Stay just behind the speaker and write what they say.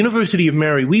University of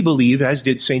Mary, we believe, as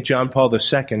did St. John Paul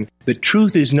II, that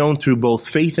truth is known through both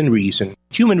faith and reason.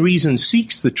 Human reason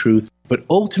seeks the truth, but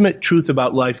ultimate truth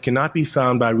about life cannot be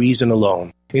found by reason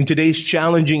alone. In today's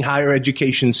challenging higher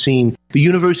education scene, the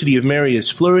University of Mary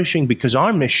is flourishing because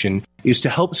our mission is to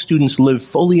help students live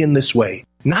fully in this way,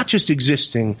 not just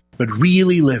existing, but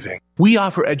really living. We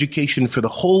offer education for the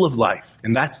whole of life,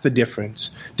 and that's the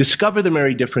difference. Discover the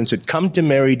Mary difference at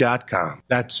cometomary.com.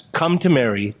 That's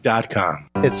cometomary.com.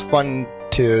 It's fun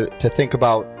to think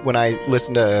about when I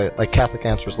listen to like Catholic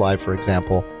Answers Live, for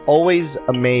example. Always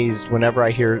amazed whenever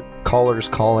I hear callers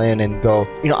call in and go,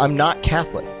 I'm not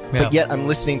Catholic, but yet I'm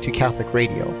listening to Catholic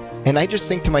radio. And I just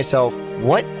think to myself,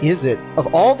 what is it,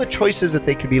 of all the choices that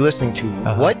they could be listening to,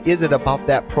 what is it about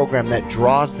that program that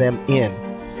draws them in,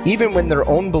 even when their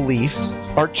own beliefs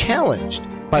are challenged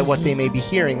by what they may be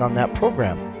hearing on that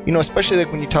program? Especially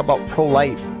like when you talk about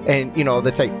pro-life and,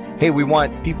 that's like, hey, we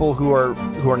want people who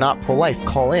are not pro-life,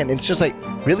 call in. And it's just like,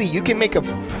 really, you can make a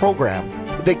program.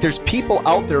 Like there's people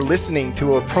out there listening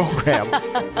to a program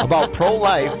about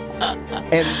pro-life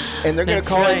and they're going to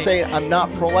call and say, I'm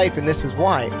not pro-life and this is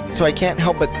why. So I can't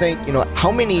help but think,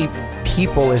 how many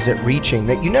people is it reaching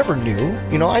that you never knew?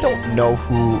 I don't know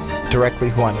directly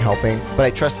who I'm helping, but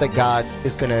I trust that God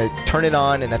is going to turn it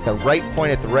on, and at the right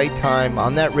point, at the right time,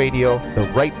 on that radio, the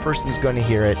right person's going to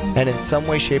hear it, and in some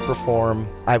way, shape, or form,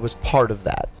 I was part of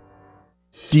that.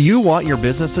 Do you want your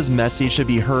business's message to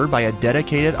be heard by a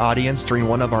dedicated audience during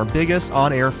one of our biggest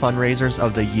on-air fundraisers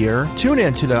of the year? Tune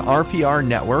in to the RPR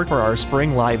Network for our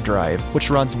Spring Live Drive, which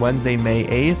runs Wednesday, May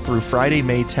 8th through Friday,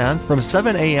 May 10th from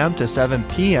 7 a.m. to 7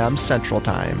 p.m. Central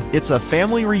Time. It's a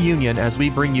family reunion as we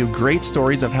bring you great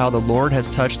stories of how the Lord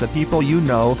has touched the people you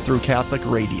know through Catholic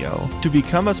radio. To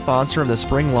become a sponsor of the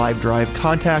Spring Live Drive,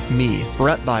 contact me,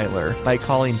 Brett Byler, by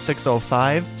calling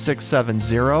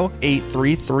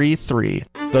 605-670-8333.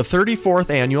 The 34th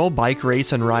annual bike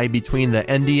race and ride between the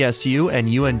NDSU and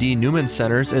UND Newman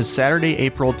Centers is Saturday,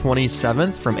 April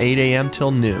 27th from 8 a.m.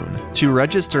 till noon. To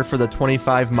register for the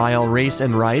 25-mile race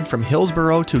and ride from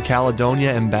Hillsborough to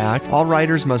Caledonia and back, all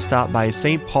riders must stop by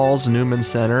St. Paul's Newman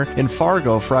Center in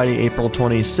Fargo Friday, April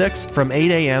 26th from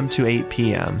 8 a.m. to 8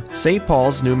 p.m. St.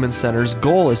 Paul's Newman Center's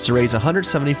goal is to raise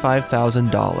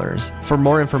 $175,000. For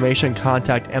more information,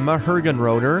 contact Emma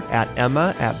Hergenroder at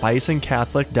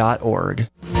emma@bisoncatholic.org.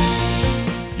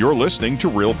 You're listening to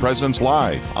Real Presence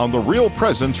Live on the Real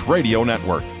Presence Radio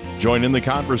Network. Join in the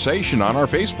conversation on our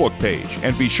Facebook page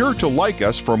and be sure to like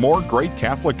us for more great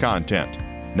Catholic content.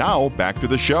 Now, back to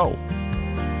the show.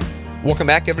 Welcome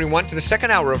back, everyone, to the second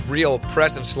hour of Real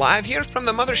Presence Live here from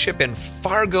the mothership in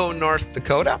Fargo, North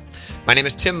Dakota. My name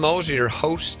is Tim Moser, your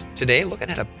host today,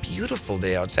 looking at a beautiful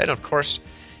day outside. And of course,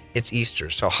 it's Easter,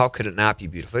 so how could it not be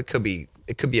beautiful? It could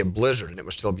be a blizzard and it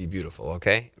would still be beautiful,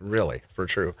 okay? Really, for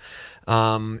true.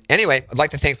 Anyway, I'd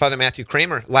like to thank Father Matthew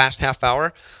Kramer last half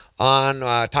hour on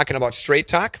talking about Straight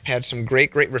Talk. Had some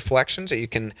great reflections that you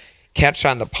can catch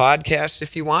on the podcast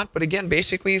if you want. But again,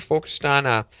 basically focused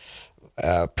on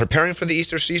preparing for the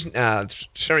Easter season,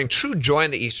 sharing true joy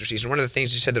in the Easter season. One of the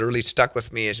things he said that really stuck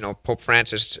with me is, Pope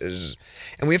Francis is,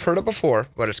 and we've heard it before,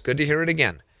 but it's good to hear it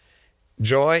again.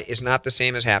 Joy is not the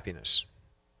same as happiness.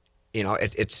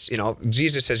 It's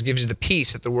Jesus says, gives you the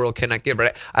peace that the world cannot give.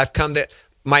 Right? I've come that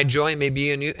my joy may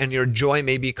be in you and your joy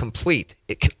may be complete.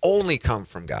 It can only come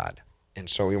from God. And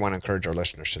so we want to encourage our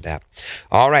listeners to that.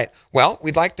 All right. Well,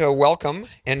 we'd like to welcome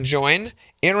and join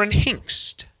Aaron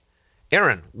Hingst.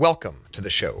 Aaron, welcome to the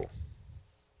show.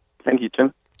 Thank you,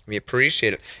 Tim. We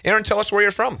appreciate it. Aaron, tell us where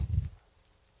you're from.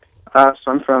 So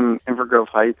I'm from Inver Grove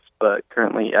Heights, but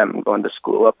currently I'm going to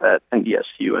school up at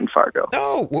NDSU in Fargo.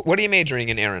 Oh, what are you majoring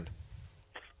in, Aaron?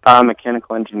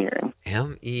 Mechanical engineering.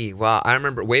 M.E. Wow, I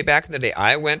remember way back in the day,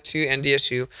 I went to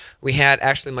NDSU. We had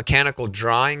actually mechanical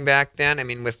drawing back then. I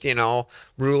mean, with,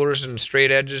 rulers and straight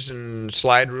edges and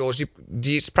slide rules.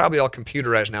 It's probably all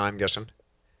computerized now, I'm guessing.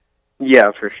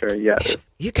 Yeah, for sure, yeah.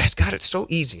 You guys got it so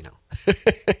easy now.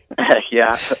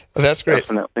 Yeah. That's great.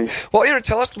 Definitely. Well, Aaron,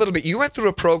 tell us a little bit. You went through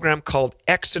a program called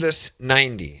Exodus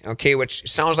 90, okay, which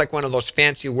sounds like one of those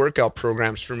fancy workout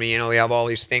programs for me. We have all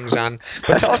these things on.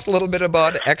 But tell us a little bit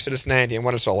about Exodus 90 and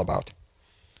what it's all about.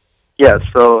 Yeah,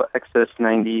 so Exodus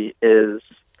 90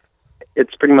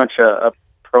 it's pretty much a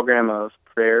program of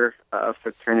prayer,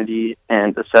 fraternity,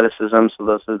 and asceticism. So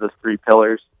those are the three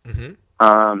pillars. Mm-hmm.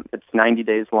 It's 90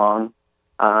 days long,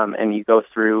 and you go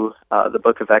through the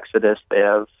book of Exodus. They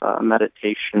have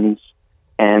meditations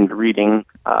and reading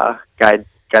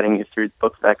guiding you through the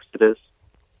book of Exodus.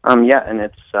 And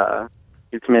it's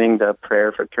you're committing to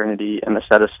prayer, fraternity, and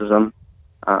asceticism.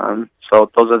 So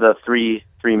those are the three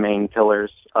main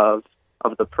pillars of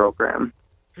the program.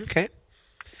 Okay.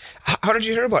 How did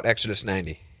you hear about Exodus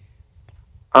 90?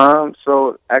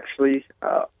 So actually,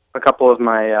 a couple of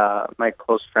my my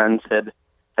close friends had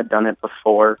done it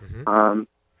before. Mm-hmm.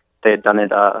 They had done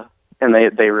it, and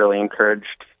they really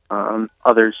encouraged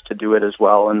others to do it as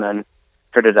well. And then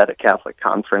heard it at a Catholic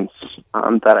conference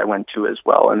that I went to as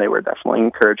well, and they were definitely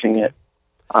encouraging it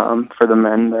for the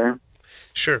men there.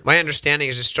 Sure. My understanding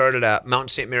is it started at Mount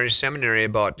St. Mary's Seminary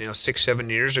about 6-7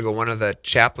 years ago. One of the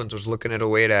chaplains was looking at a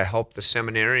way to help the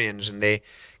seminarians, and they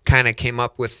kind of came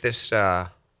up with this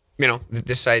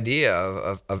this idea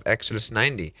of Exodus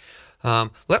 90.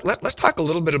 Let's talk a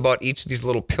little bit about each of these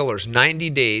little pillars. 90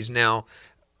 days. Now,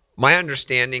 my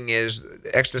understanding is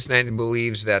Exodus 90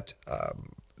 believes that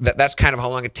that's kind of how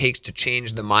long it takes to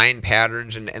change the mind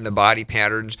patterns and the body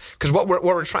patterns. Because what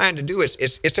we're trying to do is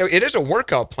it is a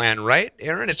workout plan, right,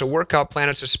 Aaron? It's a workout plan.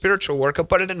 It's a spiritual workout,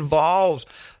 but it involves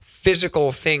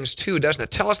physical things too, doesn't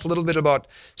it? Tell us a little bit about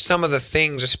some of the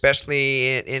things,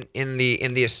 especially in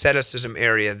the asceticism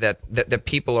area that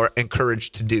people are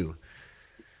encouraged to do.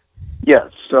 Yeah.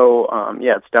 So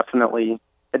it's definitely,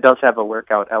 it does have a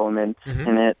workout element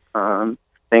in it.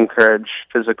 They encourage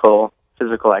physical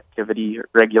activity,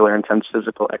 regular intense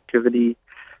physical activity.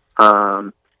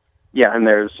 And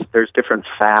there's different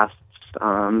fasts,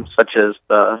 such as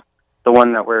the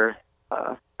one that we're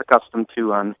accustomed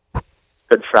to on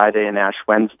Good Friday and Ash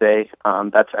Wednesday.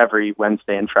 That's every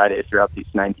Wednesday and Friday throughout these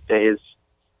 90 days.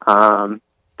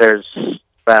 There's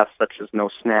fasts such as no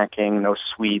snacking, no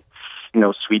sweets,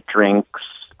 no sweet drinks,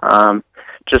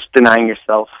 just denying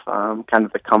yourself kind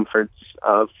of the comforts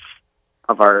of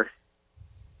our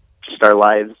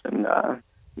lives, and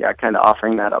kind of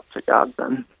offering that up to God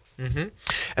then. Mm-hmm.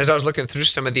 As I was looking through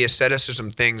some of the asceticism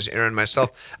things, Aaron,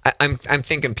 myself, I'm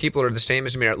thinking people are the same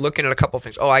as me. Looking at a couple of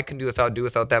things, I can do without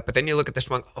that. But then you look at this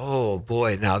one, oh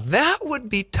boy, now that would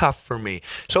be tough for me.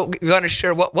 So you want to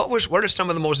share what are some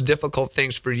of the most difficult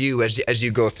things for you as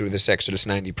you go through this Exodus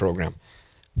 90 program?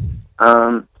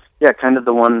 Kind of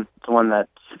the one that's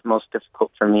most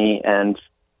difficult for me, and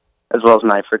as well as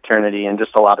my fraternity and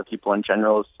just a lot of people in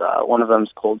general, is one of them is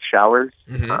cold showers.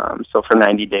 Mm-hmm. So for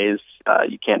 90 days,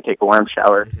 you can't take a warm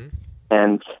shower. Mm-hmm.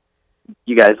 And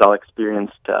you guys all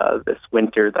experienced this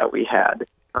winter that we had,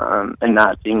 and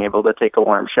not being able to take a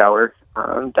warm shower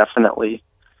definitely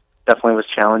was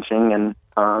challenging. And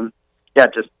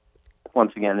just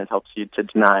once again, it helps you to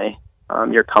deny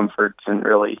your comforts and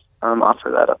really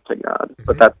offer that up to God. Mm-hmm.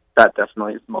 But that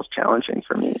definitely is the most challenging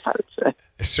for me, I would say.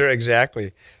 Sure,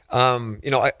 exactly.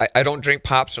 I don't drink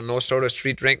pops, so no soda,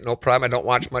 street drink, no problem. I don't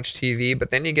watch much TV, but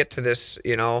then you get to this,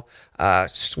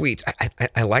 sweets.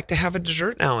 I like to have a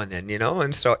dessert now and then,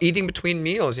 and so eating between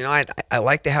meals, I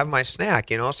like to have my snack,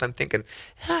 so I'm thinking,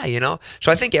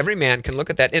 so I think every man can look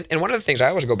at that. And one of the things I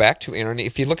always go back to, Aaron,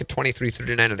 if you look at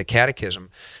 2339 of the Catechism,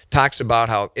 talks about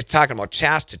how it's talking about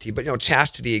chastity, but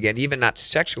chastity again, even not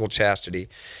sexual chastity,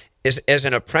 is as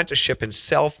an apprenticeship in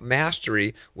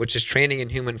self-mastery, which is training in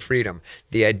human freedom.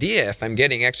 The idea, if I'm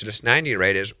getting Exodus 90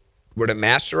 right, is we're to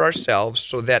master ourselves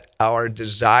so that our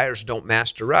desires don't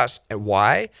master us. And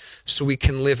why? So we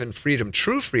can live in freedom.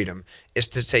 True freedom is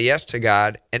to say yes to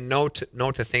God and no to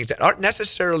things that aren't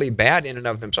necessarily bad in and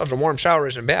of themselves. A warm shower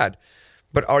isn't bad.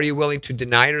 But are you willing to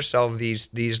deny yourself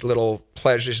these little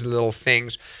pleasures, little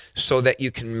things, so that you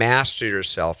can master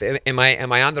yourself? Am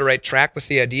I on the right track with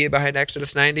the idea behind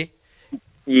Exodus 90?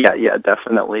 Yeah,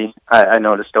 definitely. I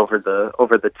noticed over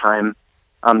the time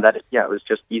that it was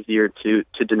just easier to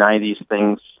deny these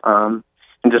things, and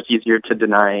just easier to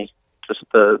deny just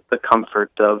the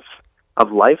comfort of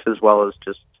life, as well as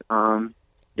just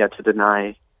to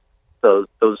deny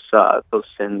those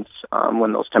sins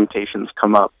when those temptations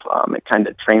come up. It kind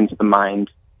of trains the mind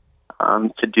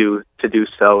to do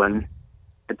so, and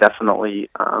it definitely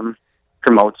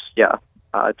promotes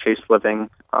chaste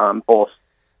living, both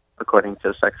according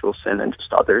to sexual sin and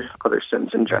just other sins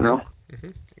in general. Mm-hmm.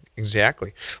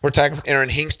 Exactly. We're talking with Aaron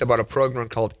Hingst about a program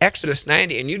called Exodus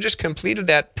 90, and you just completed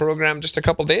that program just a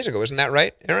couple days ago. Isn't that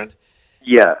right, Aaron?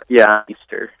 Yeah,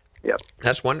 Easter. Yep.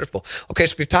 That's wonderful. Okay,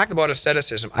 so we've talked about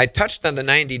asceticism. I touched on the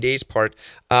 90 days part,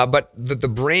 but the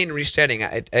brain resetting,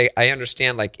 I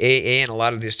understand like AA and a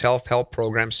lot of these self-help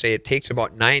programs say it takes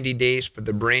about 90 days for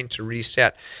the brain to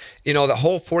reset. The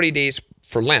whole 40 days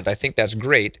for Lent, I think that's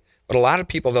great, but a lot of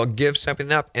people, they'll give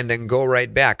something up and then go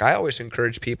right back. I always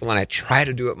encourage people, and I try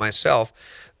to do it myself,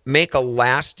 make a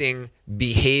lasting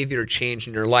behavior change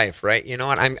in your life, right? And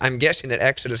I'm guessing that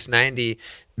Exodus 90,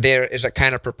 there is a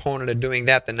kind of proponent of doing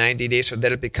that, the 90 days, so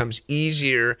that it becomes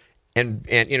easier and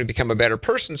become a better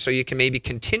person, so you can maybe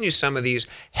continue some of these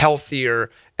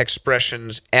healthier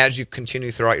expressions as you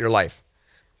continue throughout your life.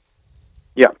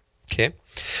 Yeah, Okay.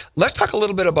 Let's talk a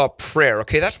little bit about prayer.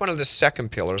 Okay, that's one of the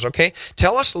second pillars. Okay,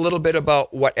 tell us a little bit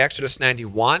about what Exodus 90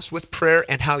 wants with prayer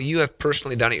and how you have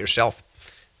personally done it yourself.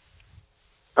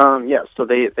 So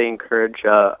they encourage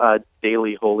a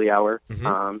daily holy hour.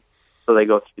 Mm-hmm. So they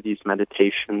go through these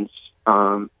meditations.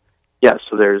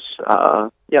 So there's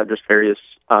just various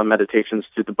meditations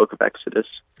through the book of Exodus,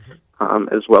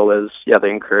 as well as they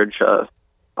encourage a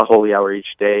holy hour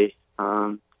each day.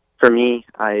 For me,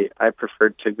 I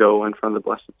preferred to go in front of the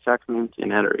Blessed Sacrament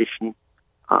in adoration,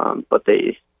 but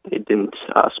they didn't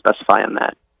specify in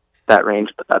that range.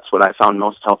 But that's what I found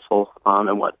most helpful,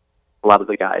 and what a lot of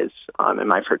the guys in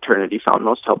my fraternity found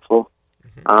most helpful.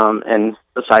 And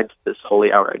besides this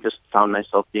holy hour, I just found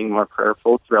myself being more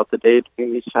prayerful throughout the day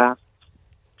during these fasts,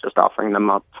 just offering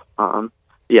them up.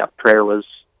 Prayer was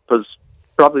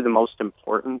probably the most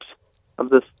important of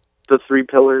the three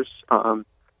pillars.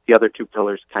 The other two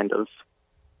pillars kind of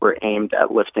were aimed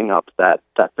at lifting up that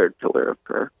third pillar of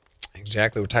prayer.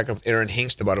 Exactly. We're talking with Aaron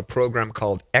Hingst about a program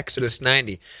called Exodus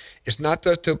 90. It's not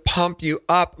just to pump you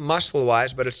up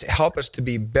muscle-wise, but it's to help us to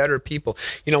be better people.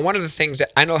 You know, one of the things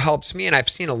that I know helps me, and I've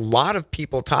seen a lot of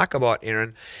people talk about,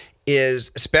 Aaron,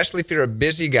 is especially if you're a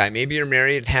busy guy, maybe you're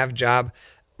married and have a job,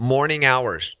 morning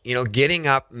hours, getting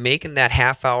up, making that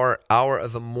hour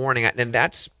of the morning. And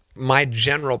that's my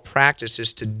general practice,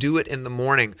 is to do it in the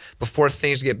morning before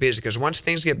things get busy. Because once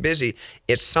things get busy,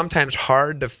 it's sometimes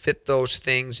hard to fit those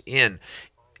things in.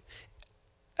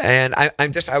 And I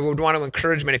would want to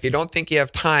encourage men, if you don't think you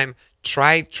have time,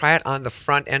 try it on the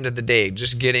front end of the day,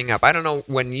 just getting up. I don't know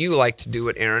when you like to do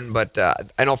it, Aaron, but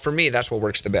I know for me that's what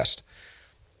works the best.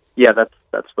 Yeah,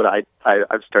 that's what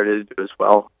I've started to do as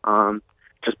well.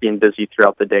 Just being busy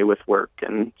throughout the day with work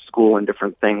and school and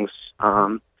different things.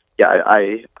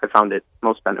 I found it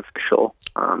most beneficial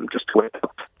just to wake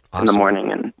up in the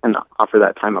morning and offer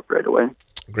that time up right away.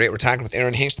 Great. We're talking with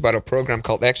Aaron Hingst about a program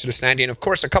called Exodus 90. And, of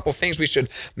course, a couple things we should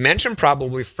mention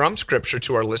probably from Scripture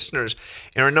to our listeners.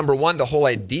 Aaron, number one, the whole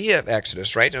idea of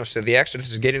Exodus, right? So the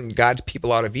Exodus is getting God's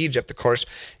people out of Egypt. Of course,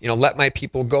 let my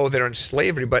people go. They're in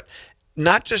slavery. But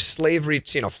not just slavery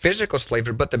to, physical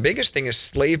slavery, but the biggest thing is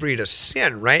slavery to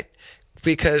sin, right?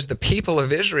 Because the people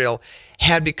of Israel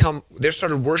they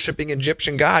started worshiping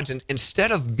Egyptian gods. And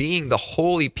instead of being the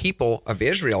holy people of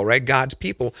Israel, right, God's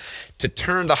people, to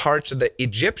turn the hearts of the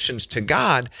Egyptians to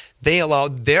God, they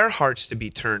allowed their hearts to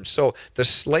be turned. So the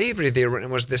slavery they were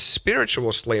in was this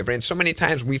spiritual slavery. And so many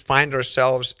times we find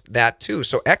ourselves that too.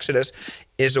 So Exodus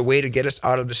is a way to get us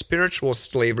out of the spiritual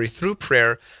slavery through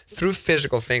prayer, through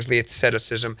physical things, the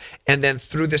asceticism, and then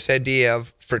through this idea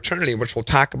of fraternity, which we'll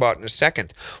talk about in a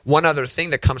second. One other thing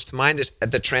that comes to mind is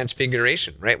the transfiguration,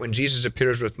 right? When Jesus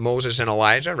appears with Moses and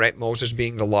Elijah, right? Moses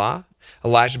being the law,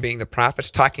 Elijah being the prophets,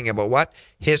 talking about what?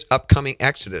 His upcoming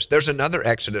exodus. There's another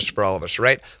exodus for all of us,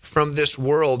 right? From this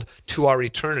world to our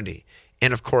eternity.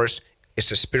 And of course,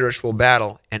 it's a spiritual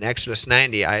battle. And Exodus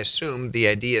 90, I assume the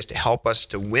idea is to help us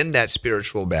to win that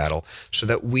spiritual battle so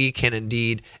that we can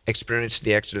indeed experience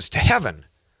the exodus to heaven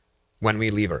when we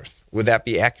leave earth. Would that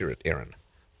be accurate, Aaron?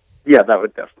 Yeah, that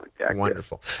would definitely be accurate.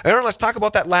 Wonderful. Aaron, let's talk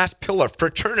about that last pillar,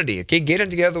 fraternity. Okay, getting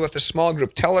together with a small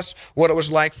group. Tell us what it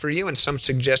was like for you and some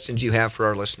suggestions you have for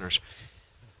our listeners.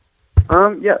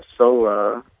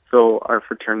 So our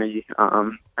fraternity,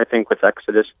 I think with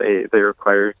Exodus, they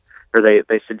require, or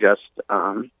they suggest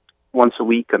once a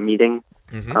week a meeting.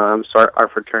 Mm-hmm. So our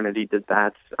fraternity did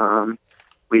that.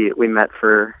 We met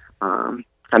for kind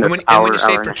of when you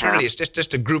say fraternity, it's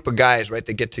just a group of guys, right?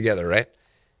 That get together, right?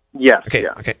 Yes. Okay.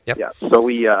 Yeah. Okay. Yep. Yeah. So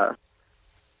we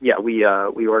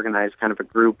organized kind of a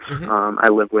group. Mm-hmm. I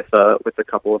lived with a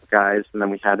couple of guys, and then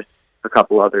we had a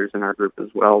couple others in our group as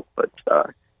well. But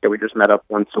we just met up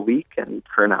once a week, and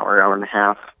for an hour and a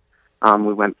half,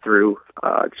 we went through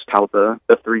just how the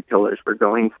three pillars were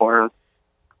going for us,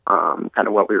 kind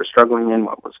of what we were struggling in,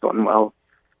 what was going well,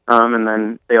 and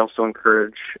then they also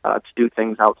encourage to do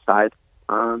things outside.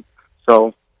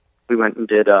 So we went and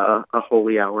did a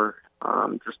holy hour.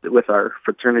 Just with our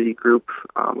fraternity group,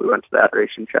 we went to the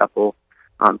Adoration Chapel,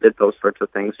 did those sorts of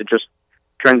things. It just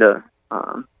trying to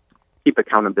keep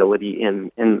accountability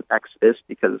in Exodus,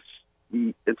 because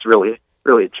it's really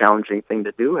a challenging thing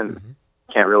to do, and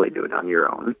can't really do it on your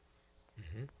own.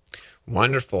 Mm-hmm.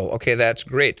 Wonderful. Okay, that's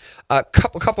great.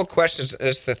 Couple questions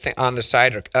as the thing on the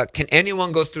side. Can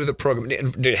anyone go through the program?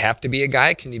 Do you have to be a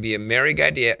guy? Can you be a married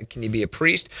guy? Can you be a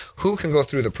priest? Who can go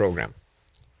through the program?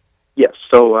 Yes,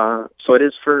 so it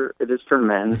is for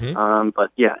men, mm-hmm.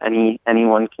 But yeah,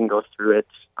 anyone can go through it.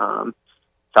 It's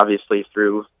obviously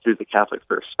through the Catholic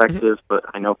perspective, mm-hmm. but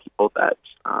I know people that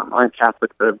aren't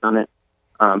Catholic that have done it.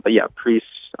 But yeah, priests,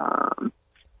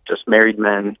 just married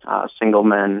men, single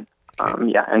men.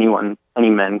 Any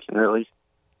men can really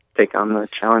take on the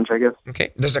challenge, I guess.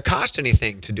 Okay. Does it cost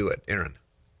anything to do it, Aaron?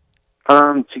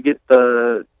 To get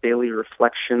the daily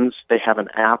reflections, they have an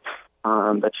app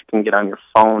that you can get on your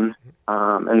phone,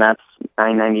 and that's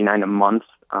 $9.99 a month.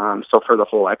 So for the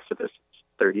whole Exodus,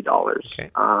 it's $30.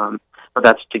 Okay. But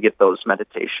that's to get those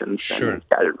meditations Sure. and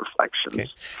guided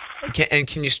reflections. Okay. And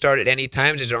can you start at any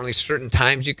time? Is there only certain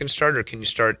times you can start, or can you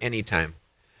start any time?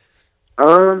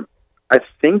 I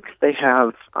think they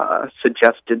have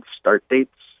suggested start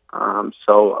dates.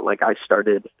 So, like, I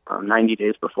started 90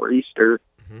 days before Easter.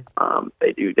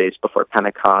 They do days before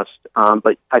Pentecost.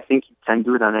 But I think you can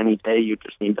do it on any day. You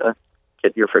just need to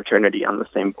get your fraternity on the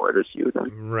same board as you. Then.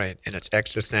 Right, and it's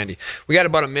Exodus 90. We got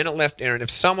about a minute left, Aaron.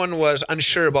 If someone was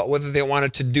unsure about whether they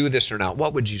wanted to do this or not,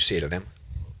 what would you say to them?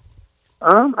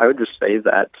 I would just say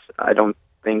that I don't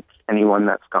think anyone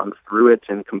that's gone through it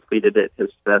and completed it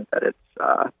has said that it's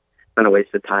been a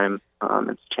waste of time.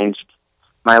 It's changed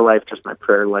my life, just my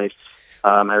prayer life,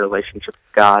 my relationship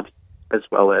with God, as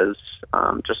well as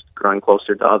just growing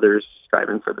closer to others,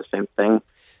 striving for the same thing.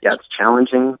 Yeah, it's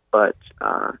challenging, but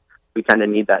we kind of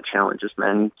need that challenge as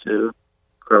men to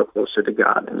grow closer to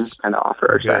God and kind of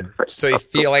offer our sacrifice. So you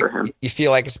feel like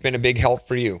it's been a big help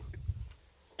for you?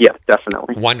 Yeah,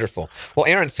 definitely. Wonderful. Well,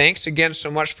 Aaron, thanks again so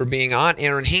much for being on.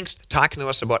 Aaron Hinks talking to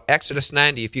us about Exodus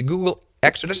 90. If you Google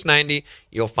Exodus 90,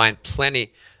 you'll find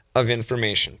plenty of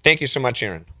information. Thank you so much,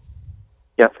 Aaron.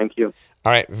 Yeah, thank you.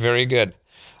 All right, very good.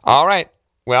 All right,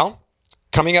 well,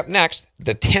 coming up next,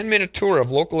 the 10-minute tour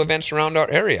of local events around our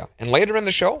area. And later in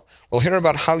the show, we'll hear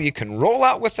about how you can roll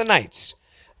out with the Knights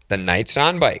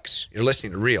on bikes. You're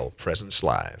listening to Real Presence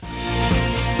Live.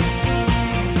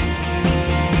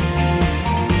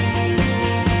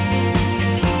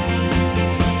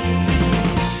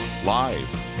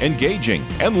 Live, engaging,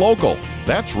 and local.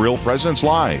 That's Real Presence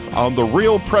Live on the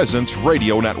Real Presence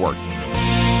Radio Network.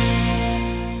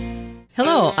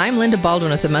 Hello, I'm Linda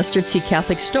Baldwin with the Mustard Seed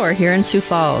Catholic Store here in Sioux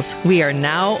Falls. We are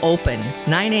now open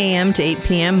 9 a.m. to 8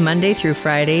 p.m. Monday through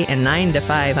Friday and 9 to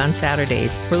 5 on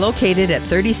Saturdays. We're located at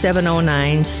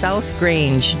 3709 South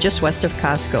Grange, just west of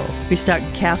Costco. We stock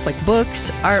Catholic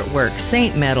books, artwork,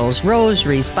 saint medals,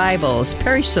 rosaries, Bibles,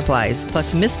 parish supplies,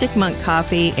 plus Mystic Monk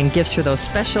coffee and gifts for those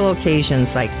special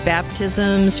occasions like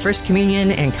baptisms, First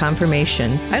Communion, and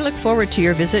confirmation. I look forward to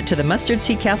your visit to the Mustard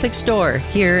Seed Catholic Store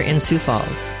here in Sioux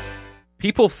Falls.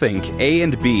 People think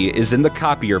A&B is in the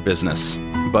copier business,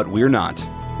 but we're not.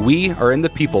 We are in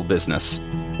the people business.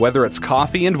 Whether it's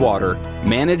coffee and water,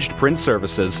 managed print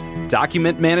services,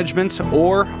 document management,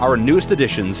 or our newest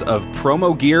additions of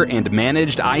promo gear and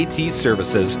managed IT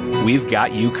services, we've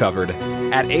got you covered.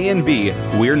 At A&B,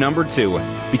 we're number 2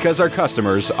 because our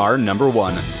customers are number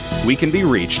 1. We can be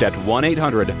reached at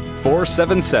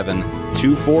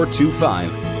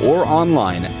 1-800-477-2425 or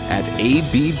online at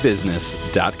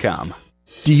abbusiness.com.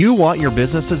 Do you want your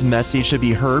business's message to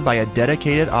be heard by a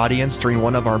dedicated audience during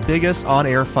one of our biggest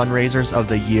on-air fundraisers of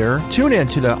the year? Tune in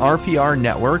to the RPR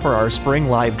Network for our Spring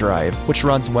Live Drive, which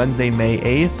runs Wednesday, May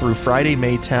 8th through Friday,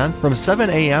 May 10th from 7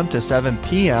 a.m. to 7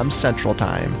 p.m. Central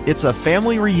Time. It's a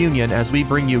family reunion as we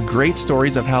bring you great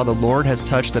stories of how the Lord has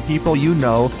touched the people you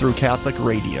know through Catholic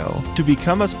radio. To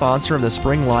become a sponsor of the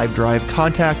Spring Live Drive,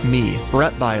 contact me,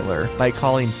 Brett Byler, by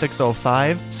calling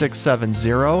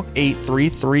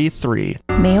 605-670-8333.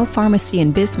 Mayo Pharmacy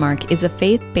in Bismarck is a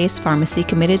faith-based pharmacy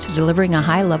committed to delivering a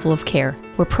high level of care.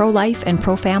 We're pro-life and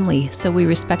pro-family, so we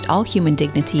respect all human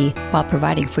dignity while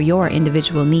providing for your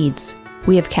individual needs.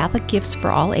 We have Catholic gifts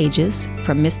for all ages,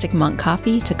 from Mystic Monk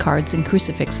coffee to cards and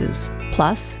crucifixes.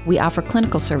 Plus, we offer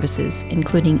clinical services,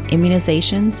 including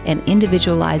immunizations and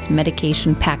individualized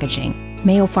medication packaging.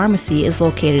 Mayo Pharmacy is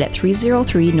located at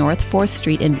 303 North 4th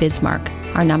Street in Bismarck.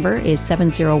 Our number is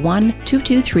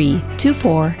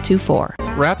 701-223-2424.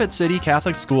 Rapid City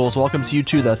Catholic Schools welcomes you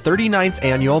to the 39th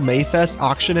Annual Mayfest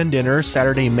Auction and Dinner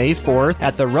Saturday, May 4th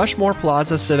at the Rushmore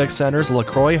Plaza Civic Center's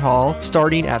LaCroix Hall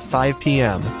starting at 5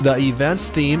 p.m. The event's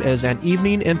theme is An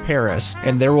Evening in Paris,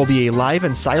 and there will be a live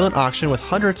and silent auction with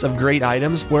hundreds of great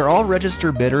items where all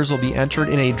registered bidders will be entered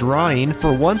in a drawing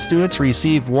for one student to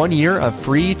receive 1 year of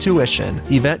free tuition.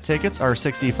 Event tickets are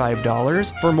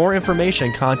 $65. For more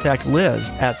information, contact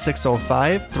Liz at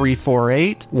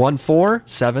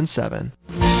 605-348-1477.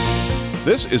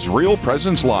 This is Real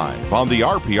Presence Live on the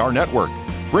RPR Network,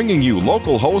 bringing you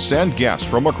local hosts and guests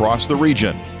from across the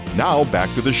region. Now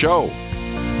back to the show.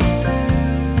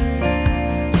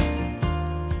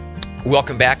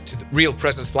 Welcome back to the Real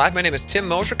Presence Live. My name is Tim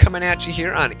Mosier, coming at you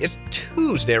here on, it's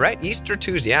Tuesday, right? Easter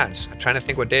Tuesday. Yeah, I'm trying to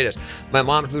think what day it is. My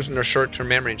mom's losing her short-term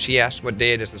memory, and she asks what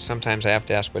day it is, and sometimes I have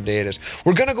to ask what day it is.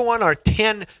 We're going to go on our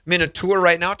 10-minute tour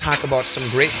right now, talk about some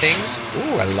great things.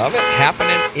 Ooh, I love it,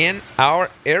 happening in our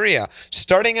area.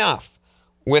 Starting off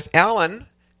with Alan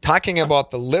talking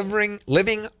about the Living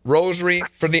Rosary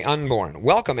for the Unborn.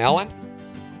 Welcome, Alan.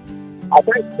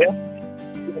 Thanks, Tim.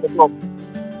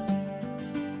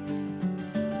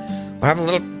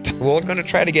 We're going to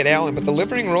try to get Alan, but the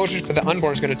Living Rosary for the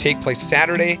Unborn is going to take place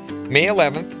Saturday, May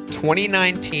 11th,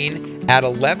 2019 at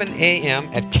 11 a.m.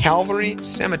 at Calvary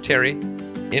Cemetery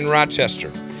in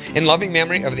Rochester, in loving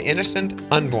memory of the innocent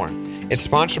unborn. It's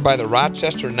sponsored by the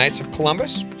Rochester Knights of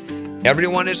Columbus.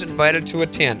 Everyone is invited to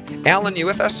attend. Alan, you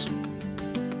with us?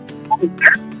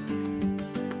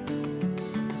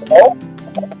 Hello?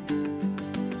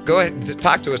 Go ahead,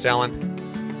 talk to us, Alan.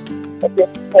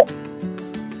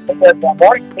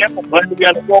 Morning, Tim. I'm glad to be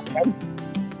on the program.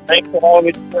 Thanks for all of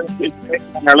it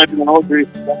on our Living Rosary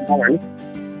this morning.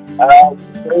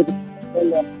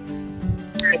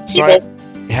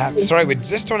 Sorry, we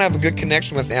just don't have a good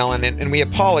connection with Alan, and we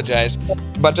apologize,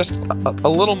 but just a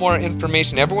little more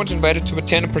information. Everyone's invited to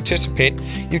attend and participate.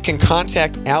 You can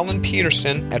contact Alan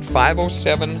Peterson at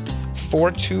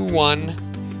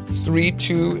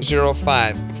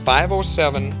 507-421-3205.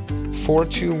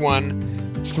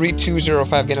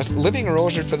 507-421-3205. Again, it's Living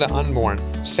Rosary for the Unborn,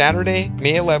 Saturday,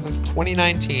 May 11th,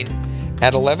 2019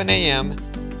 at 11 a.m.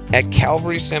 at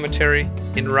Calvary Cemetery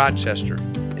in Rochester,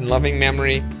 in loving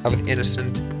memory of the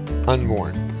innocent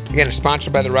unborn. Again, it's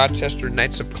sponsored by the Rochester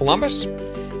Knights of Columbus.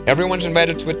 Everyone's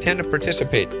invited to attend and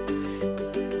participate.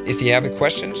 If you have any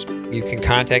questions, you can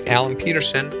contact Alan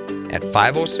Peterson at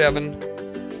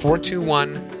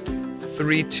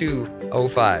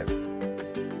 507-421-3205.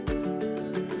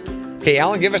 Okay,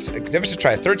 Alan, give us a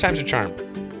try. Third time's a charm.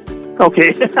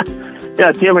 Okay.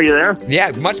 Yeah, Tim, are you there? Yeah,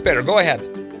 much better. Go ahead.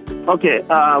 Okay.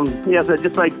 Yes, I'd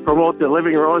just like to promote the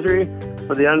Living Rosary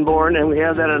for the Unborn, and we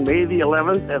have that on May the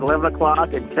 11th at 11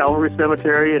 o'clock at Calvary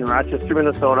Cemetery in Rochester,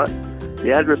 Minnesota.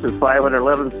 The address is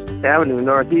 511th Avenue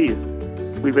Northeast.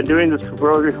 We've been doing this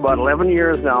rosary for about 11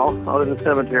 years now out in the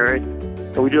cemetery,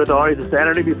 and we do it always the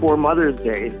Saturday before Mother's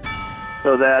Day,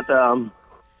 so that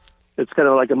it's kind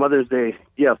of like a Mother's Day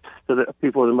gift to the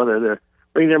people with the mother. They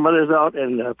bring their mothers out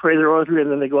and pray the rosary, and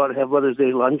then they go out and have Mother's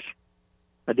Day lunch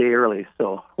a day early.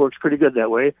 So works pretty good that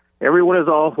way. Everyone is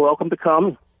all welcome to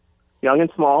come, young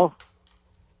and small.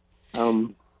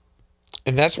 And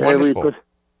that's wonderful.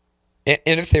 And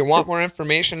if they want more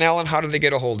information, Alan, how do they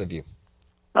get a hold of you?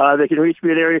 They can reach me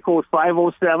at area code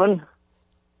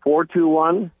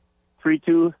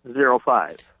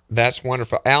 507-421-3205. That's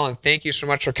wonderful. Alan, thank you so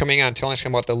much for coming on, telling us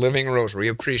about the Living Rosary. We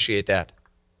appreciate that.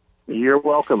 You're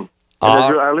welcome.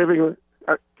 Our Living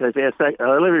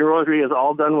Rosary is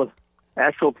all done with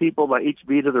actual people by each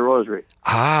beat of the Rosary.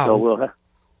 So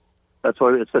that's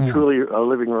why it's truly a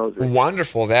Living Rosary.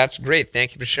 Wonderful. That's great.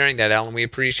 Thank you for sharing that, Alan. We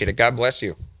appreciate it. God bless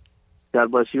you.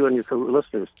 God bless you and your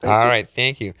listeners. All right,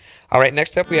 thank you. All right,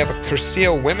 next up we have a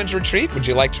Cursillo Women's Retreat. Would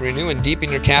you like to renew and deepen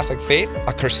your Catholic faith?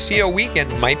 A Cursillo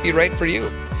weekend might be right for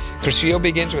you. Cursillo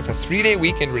begins with a 3-day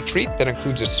weekend retreat that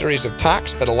includes a series of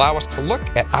talks that allow us to look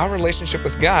at our relationship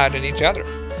with God and each other.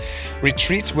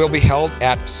 Retreats will be held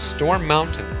at Storm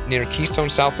Mountain near Keystone,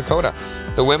 South Dakota.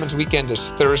 The Women's Weekend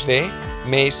is Thursday,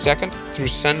 May 2nd through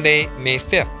Sunday, May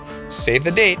 5th. Save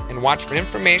the date and watch for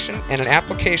information and an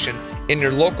application in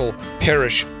your local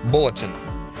parish bulletin.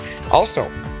 Also,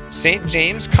 St.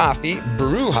 James Coffee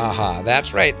Brouhaha.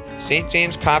 That's right. St.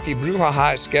 James Coffee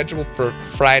Brouhaha is scheduled for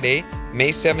Friday,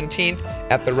 May 17th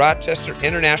at the Rochester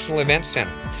International Event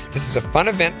Center. This is a fun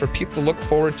event for people to look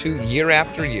forward to year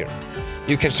after year.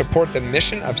 You can support the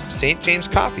mission of St. James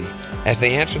Coffee as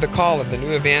they answer the call of the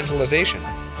new evangelization,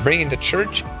 bringing the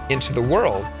church into the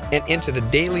world and into the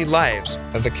daily lives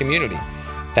of the community.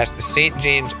 That's the St.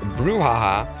 James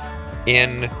Brouhaha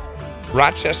in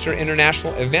Rochester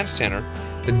International Event Center.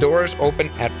 The doors open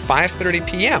at 5:30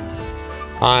 p.m.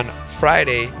 on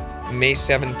Friday, May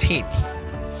 17th.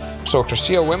 So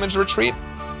Cursillo Women's Retreat,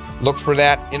 look for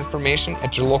that information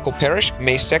at your local parish.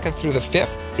 May 2nd through the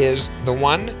 5th is the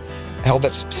one held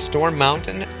at Storm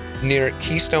Mountain near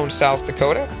Keystone, South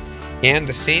Dakota. And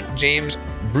the St. James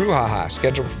Brouhaha,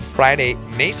 scheduled for Friday,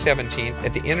 May 17th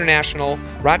at the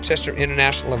Rochester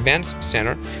International Events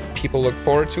Center. People look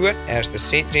forward to it as the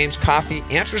St. James Coffee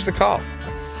answers the call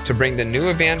to bring the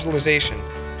new evangelization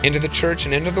into the church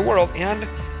and into the world and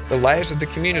the lives of the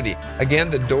community. Again,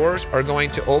 the doors are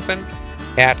going to open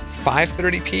at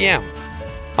 5:30 p.m.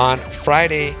 on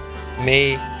Friday,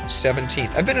 May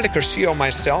 17th. I've been at a Cursillo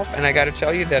myself, and I got to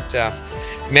tell you that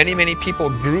many people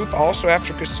group also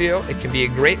after Cursillo. It can be a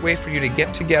great way for you to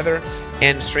get together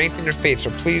and strengthen your faith.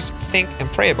 So please think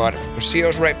and pray about it. Cursillo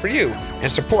is right for you,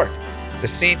 and support the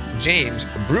St. James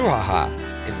Brouhaha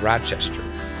in Rochester.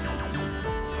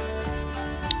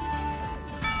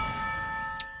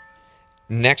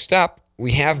 Next up,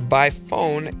 we have by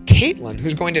phone Caitlin,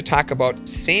 who's going to talk about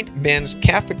St. Ben's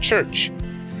Catholic Church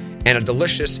and a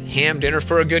delicious ham dinner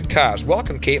for a good cause.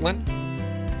 Welcome, Caitlin.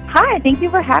 Hi, thank you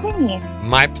for having me.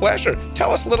 My pleasure.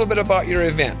 Tell us a little bit about your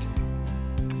event.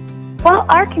 Well,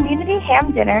 our community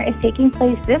ham dinner is taking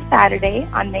place this Saturday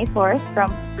on May 4th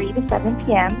from 3 to 7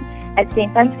 p.m. at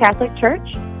St. Ben's Catholic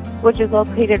Church, which is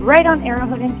located right on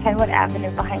Arrowhead and Kenwood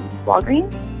Avenue behind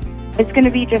Walgreens. It's going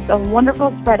to be just a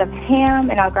wonderful spread of ham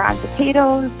and au gratin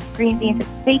potatoes, green beans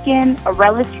and bacon, a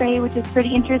relish tray, which is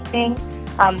pretty interesting,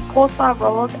 coleslaw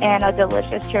rolls, and a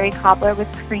delicious cherry cobbler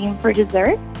with cream for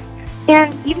dessert.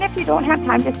 And even if you don't have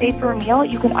time to stay for a meal,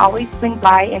 you can always swing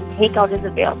by, and takeout is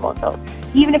available. So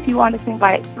even if you want to swing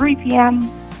by at 3 p.m.,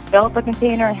 fill up a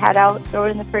container and head out, throw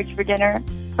it in the fridge for dinner,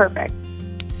 perfect.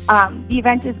 The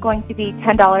event is going to be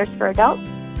 $10 for adults,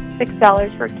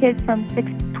 $6 for kids from 6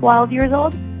 to 12 years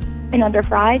old, and under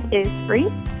 5 is free.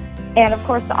 And of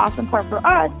course, the awesome part for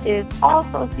us is all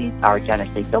proceeds are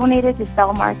generously donated to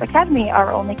Stella Maris Academy,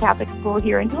 our only Catholic school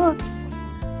here in Duluth.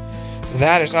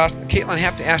 That is awesome. Caitlin, I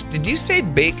have to ask, did you say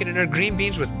bacon in her green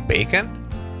beans with bacon?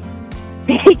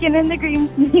 Bacon in the green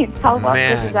beans. How good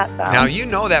does that sound? Now, you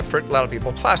know that pricked a lot of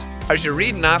people. Plus, as you're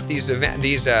reading off these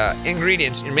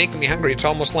ingredients, you're making me hungry. It's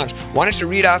almost lunch. Why don't you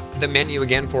read off the menu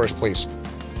again for us, please?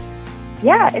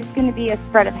 Yeah, it's going to be a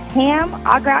spread of ham,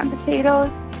 au gratin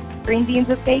potatoes, green beans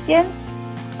with bacon,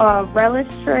 a relish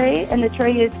tray, and the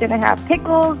tray is going to have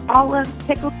pickles, olives,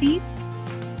 pickled beef,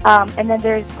 and then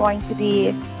there's going to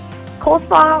be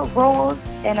coleslaw, rolls,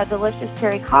 and a delicious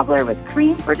cherry cobbler with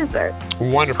cream for dessert.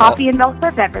 Wonderful. Coffee and milk for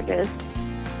beverages.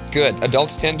 Good.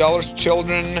 Adults $10,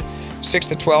 children 6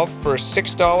 to 12 for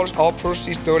 $6. All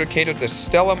proceeds dedicated to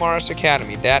Stella Maris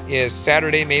Academy. That is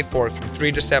Saturday, May 4th from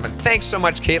 3 to 7. Thanks so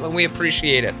much, Caitlin. We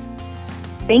appreciate it.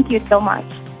 Thank you so much.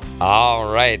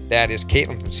 All right. That is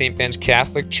Caitlin from St. Ben's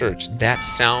Catholic Church. That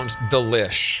sounds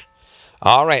delish.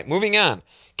 All right. Moving on.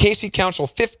 KC Council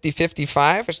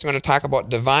 5055 is going to talk about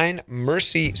Divine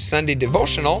Mercy Sunday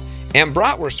Devotional and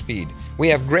Bratwurst Feed. We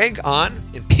have Greg on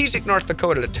in Peasic, North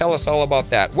Dakota to tell us all about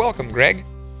that. Welcome, Greg.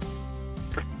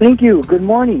 Thank you. Good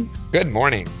morning. Good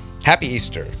morning. Happy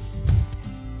Easter.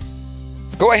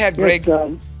 Go ahead, Greg.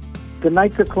 Yes, the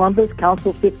Knights of Columbus,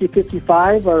 Council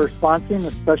 5055, are sponsoring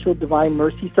a special Divine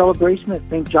Mercy celebration at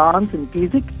St. John's in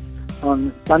Peasic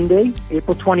on Sunday,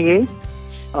 April 28th.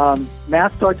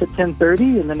 Mass starts at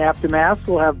 10:30, and then after Mass,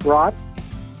 we'll have brats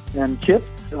and chips,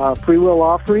 free will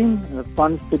offering,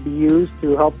 funds to be used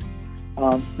to help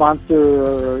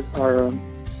sponsor our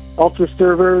altar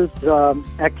servers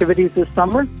activities this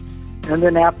summer. And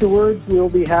then afterwards, we'll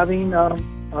be having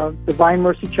Divine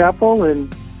Mercy Chapel,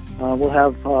 and we'll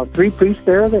have 3 priests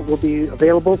there that will be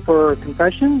available for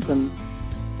confessions and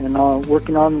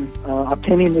working on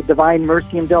obtaining the Divine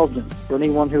Mercy Indulgence. For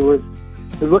anyone who is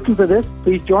looking for this,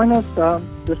 please join us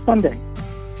this Sunday.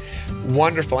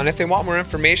 Wonderful. And if they want more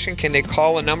information, can they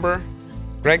call a number,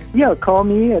 Greg? Yeah, call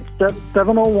me at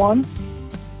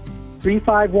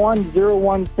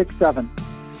 701-351-0167.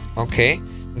 Okay.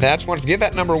 That's wonderful. Give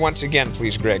that number once again,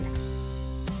 please, Greg.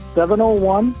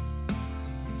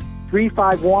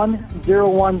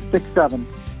 701-351-0167.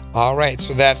 All right,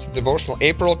 so that's devotional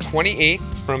April 28th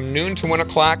from noon to 1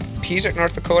 o'clock, Peasic,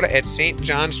 North Dakota at St.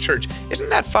 John's Church. Isn't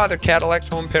that Father Cadillac's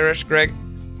home parish, Greg?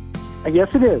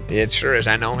 Yes, it is. It sure is.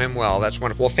 I know him well. That's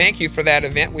wonderful. Well, thank you for that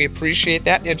event. We appreciate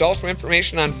that. It's also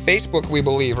information on Facebook, we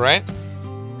believe, right?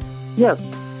 Yes.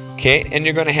 Okay, and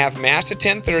you're going to have Mass at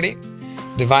 10:30,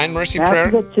 Divine Mercy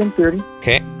Prayer. Mass at 10:30.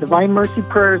 Okay. Divine Mercy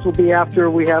Prayers will be after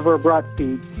we have our brat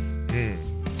feed.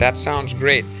 That sounds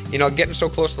great. You know, getting so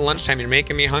close to lunchtime, you're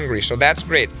making me hungry. So that's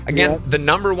great. Again, The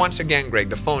number once again, Greg,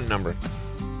 the phone number.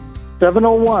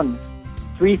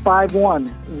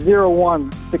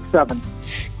 701-351-0167.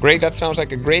 Greg, that sounds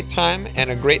like a great time and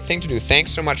a great thing to do.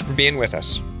 Thanks so much for being with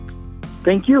us.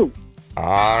 Thank you.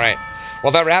 All right.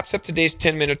 Well, that wraps up today's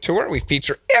 10-minute tour. We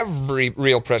feature every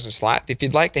Real Presence Live. If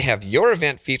you'd like to have your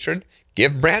event featured,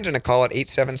 give Brandon a call at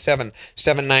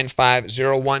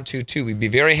 877-795-0122. We'd be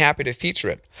very happy to feature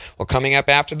it. Well, coming up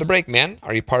after the break, men,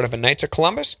 are you part of a Knights of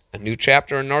Columbus? A new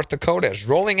chapter in North Dakota is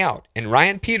rolling out, and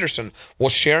Ryan Peterson will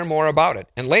share more about it.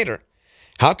 And later,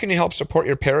 how can you help support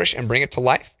your parish and bring it to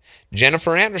life?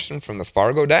 Jennifer Anderson from the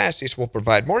Fargo Diocese will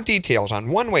provide more details on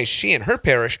one way she and her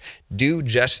parish do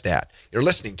just that. You're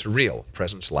listening to Real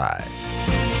Presence Live.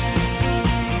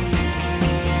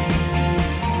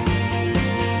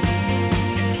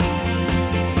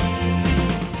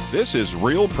 This is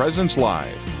Real Presence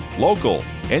Live. Local,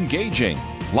 engaging,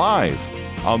 live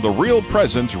on the Real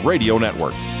Presence Radio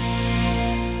Network.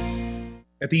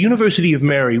 At the University of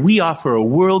Mary, we offer a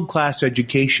world-class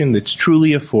education that's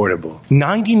truly affordable.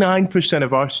 99%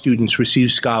 of our students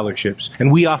receive scholarships,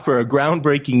 and we offer a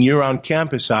groundbreaking year-round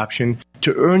campus option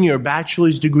to earn your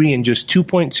bachelor's degree in just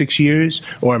 2.6 years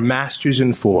or a master's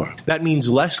in 4. That means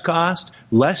less cost,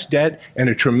 less debt, and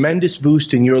a tremendous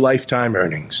boost in your lifetime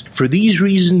earnings. For these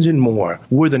reasons and more,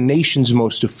 we're the nation's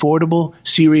most affordable,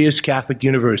 serious Catholic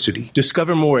university.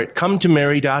 Discover more at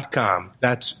cometomary.com.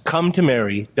 That's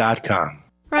cometomary.com.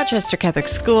 Rochester Catholic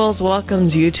Schools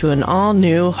welcomes you to an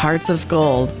all-new Hearts of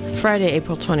Gold, Friday,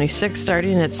 April 26th,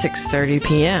 starting at 6:30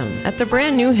 p.m. at the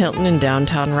brand new Hilton in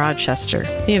downtown Rochester.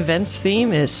 The event's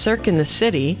theme is Cirque in the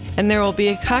City, and there will be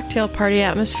a cocktail party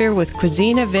atmosphere with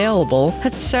cuisine available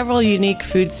at several unique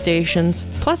food stations,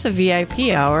 plus a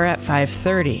VIP hour at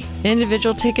 5:30.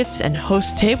 Individual tickets and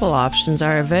host table options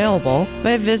are available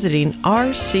by visiting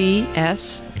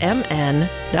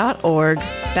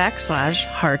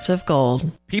rcsmn.org/Hearts of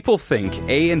Gold. People think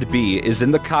A&B is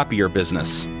in the copier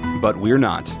business, but we're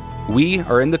not. We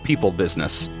are in the people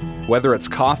business. Whether it's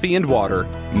coffee and water,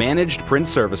 managed print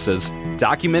services,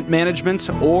 document management,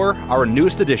 or our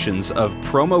newest editions of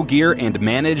promo gear and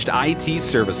managed IT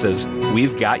services,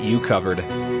 we've got you covered.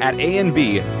 At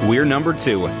A&B, we're number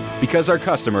 2 because our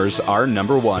customers are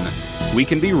number 1. We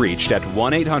can be reached at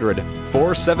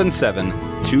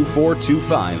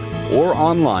 1-800-477-2425 or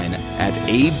online at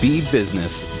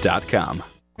abbusiness.com.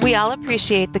 We all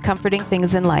appreciate the comforting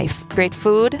things in life: great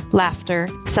food, laughter,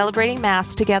 celebrating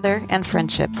Mass together, and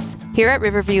friendships. Here at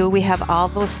Riverview, we have all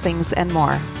those things and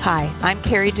more. Hi, I'm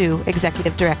Carrie Dew,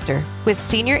 Executive Director. With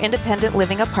senior independent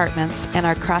living apartments and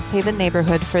our Crosshaven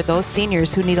neighborhood for those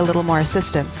seniors who need a little more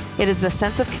assistance, it is the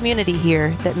sense of community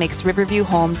here that makes Riverview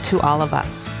home to all of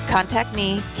us. Contact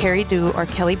me, Carrie Dew, or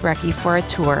Kelly Brecky for a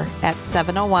tour at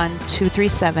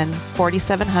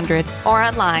 701-237-4700 or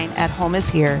online at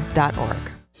homeishere.org.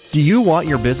 Do you want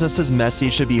your business's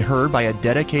message to be heard by a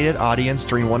dedicated audience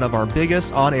during one of our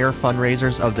biggest on-air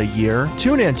fundraisers of the year?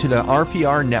 Tune in to the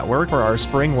RPR Network for our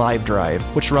Spring Live Drive,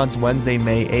 which runs Wednesday,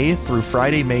 May 8th through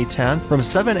Friday, May 10th from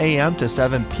 7 a.m. to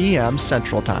 7 p.m.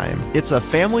 Central Time. It's a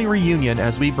family reunion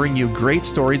as we bring you great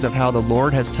stories of how the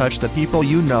Lord has touched the people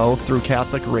you know through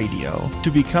Catholic radio.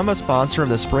 To become a sponsor of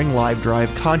the Spring Live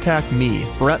Drive, contact me,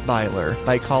 Brett Byler,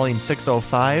 by calling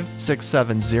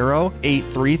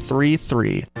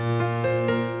 605-670-8333.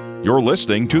 You're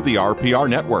listening to the RPR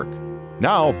Network.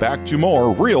 Now back to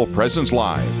more Real Presence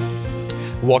Live.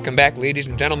 Welcome back, ladies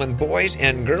and gentlemen, boys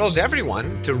and girls,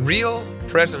 everyone, to Real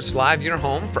Presence Live, your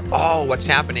home for all what's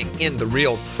happening in the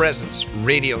Real Presence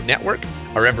Radio Network,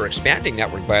 our ever-expanding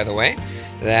network, by the way.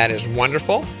 That is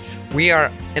wonderful. We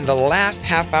are in the last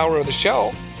half hour of the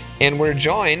show, and we're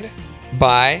joined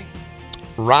by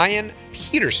Ryan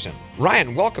Peterson.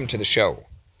 Ryan, welcome to the show.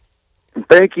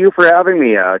 Thank you for having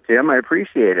me, Tim. I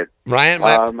appreciate it. Ryan, go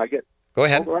ahead. Go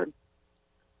ahead. Go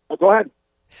ahead.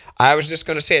 I was just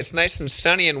going to say it's nice and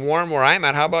sunny and warm where I'm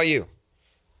at. How about you?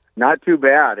 Not too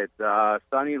bad. It's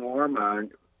sunny and warm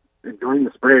during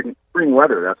the spring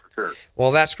weather, that's for sure.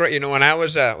 Well, that's great. You know, when I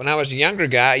was a younger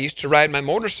guy, I used to ride my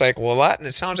motorcycle a lot, and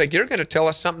it sounds like you're going to tell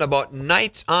us something about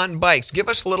Knights on Bikes. Give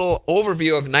us a little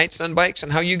overview of Knights on Bikes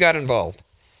and how you got involved.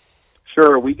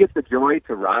 Sure. We get the joy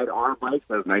to ride our bikes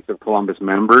as Knights of Columbus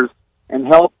members and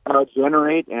help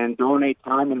generate and donate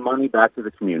time and money back to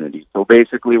the community. So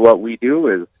basically what we do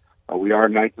is we are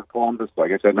Knights of Columbus,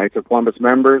 like I said, Knights of Columbus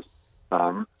members,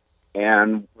 and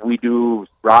we do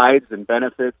rides and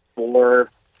benefits for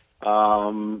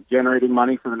generating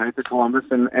money for the Knights of Columbus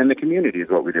and the community is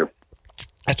what we do.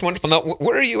 That's wonderful. Now,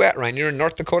 where are you at, Ryan? You're in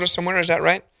North Dakota somewhere, is that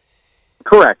right?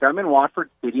 Correct. I'm in Watford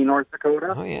City, North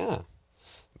Dakota. Oh, yeah.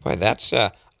 Boy, that's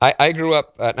I grew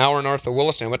up an hour north of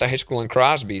Williston. I went to high school in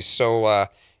Crosby, so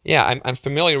yeah, I'm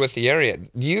familiar with the area.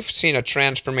 You've seen a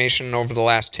transformation over the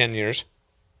last 10 years.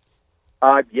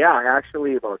 Yeah,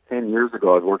 actually, about 10 years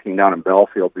ago, I was working down in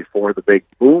Belfield before the big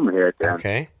boom hit. And,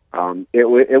 okay.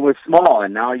 It was small,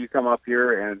 and now you come up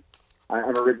here, and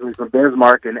I'm originally from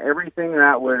Bismarck, and everything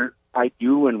that I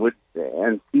do and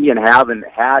see and have and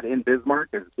had in Bismarck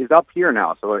is up here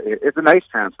now. So it's a nice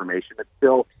transformation. It's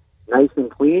still nice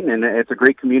and clean, and it's a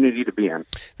great community to be in.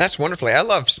 That's wonderful. I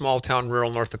love small town,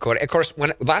 rural North Dakota. Of course,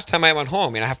 last time I went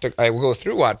home, and I will go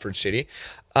through Watford City,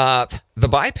 the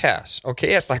bypass.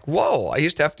 Okay, it's like, whoa! I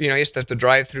used to have to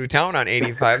drive through town on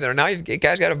 85 there. Now you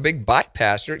guys got a big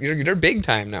bypass. You're big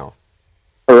time now.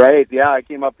 Right. Yeah, I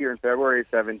came up here in February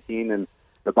 17, and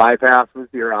the bypass was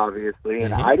here, obviously,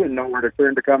 and I didn't know where to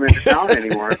turn to come into town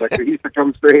anymore. It's like we used to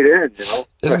come straight in,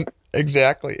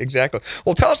 Exactly.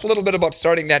 Well, tell us a little bit about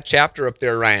starting that chapter up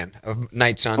there, Ryan, of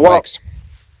Knights on Bikes.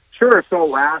 Sure. So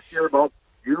last year, about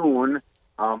June,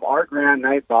 our Grand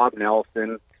Knight, Bob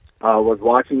Nelson, was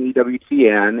watching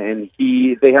EWTN, and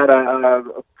they had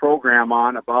a program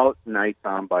on about Knights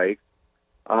on Bikes,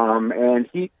 and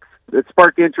it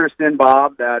sparked interest in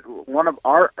Bob that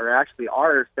our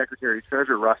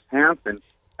Secretary-Treasurer, Russ Hansen,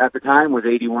 at the time was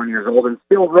 81 years old and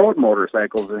still rode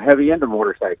motorcycles and heavy into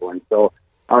motorcycling. So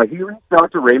he reached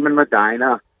out to Raymond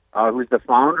Medina, who's the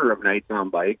founder of Knights on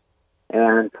Bikes,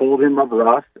 and told him of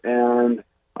Russ. And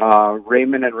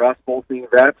Raymond and Russ both being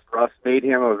vets, Russ made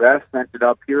him a vest, sent it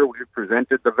up here. We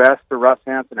presented the vest to Russ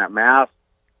Hansen at Mass.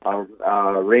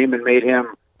 Raymond made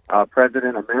him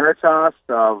President Emeritus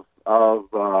of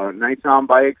Knights on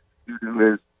Bikes due to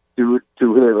his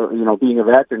being a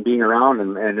vet and being around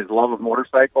and his love of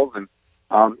motorcycles. And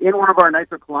in one of our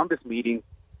Knights of Columbus meetings,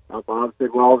 Bob said,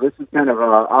 well, this is kind of an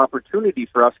opportunity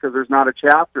for us because there's not a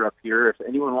chapter up here. If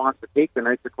anyone wants to take the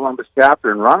Knights of Columbus chapter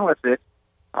and run with it,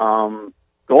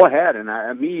 go ahead. And I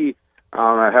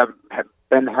have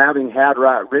been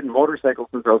ridden motorcycles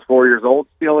since I was 4 years old,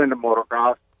 still into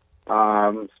motocross,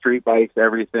 street bikes,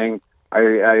 everything.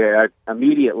 I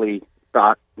immediately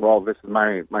thought, well, this is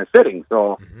my fitting.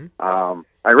 So I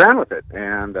ran with it.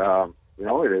 And,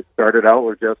 it started out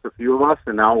with just a few of us,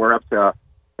 and now we're up to,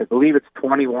 I believe it's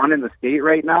 21 in the state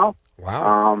right now.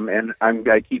 Wow. And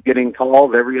I keep getting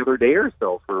calls every other day or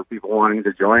so for people wanting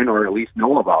to join or at least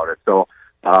know about it. So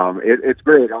it's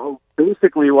great.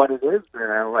 Basically what it is,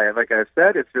 like I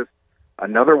said, it's just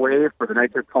another way for the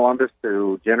Knights of Columbus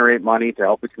to generate money to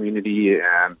help the community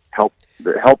and help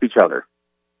each other.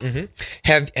 Mm-hmm.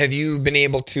 Have you been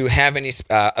able to have any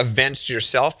events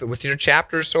yourself with your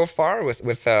chapters so far? With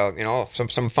some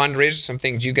fundraisers, some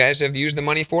things you guys have used the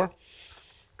money for?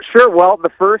 Sure. Well,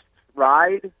 the first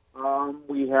ride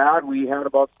we had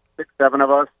about 6-7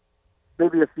 of us,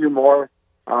 maybe a few more.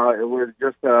 It was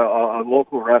just a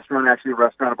local restaurant, actually a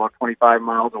restaurant about 25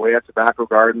 miles away at Tobacco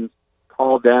Gardens.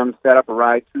 Called them, set up a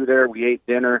ride through there. We ate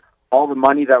dinner. All the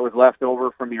money that was left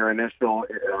over from your initial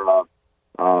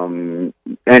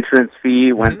entrance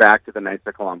fee went back to the Knights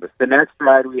of Columbus. The next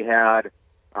ride we had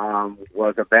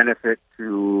was a benefit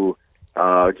to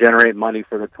generate money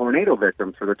for the tornado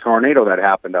victims, for the tornado that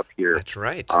happened up here. That's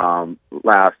right.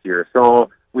 Last year. So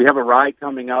we have a ride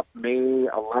coming up May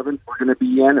 11th we're going to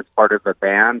be in. It's part of the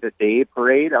Band Day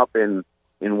Parade up in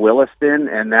Williston,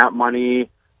 and that money...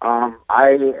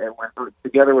 I went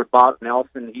together with Bob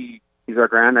Nelson. He's our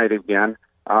Grand Knight again,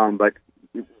 but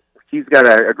he's got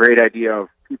a great idea of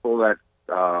people that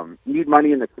need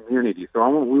money in the community.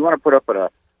 So we want to put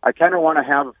up I kind of want to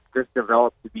have this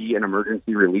developed to be an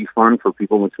emergency relief fund for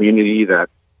people in the community that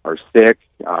are sick,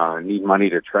 need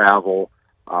money to travel.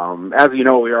 As you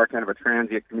know, we are kind of a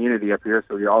transient community up here,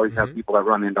 so we always have people that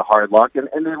run into hard luck, and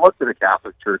they look to the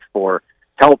Catholic Church for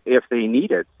help if they need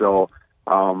it. So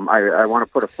I want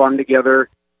to put a fund together,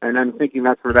 and I'm thinking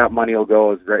that's where that money will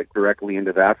go, is right directly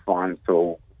into that fund.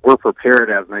 So we're prepared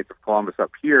as Knights of Columbus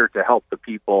up here to help the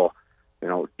people,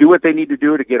 do what they need to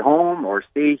do to get home or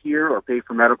stay here or pay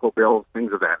for medical bills,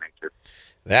 things of that nature.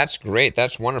 That's great.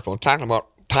 That's wonderful.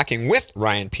 Talking with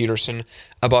Ryan Peterson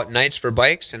about Knights for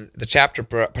Bikes and the chapter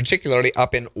particularly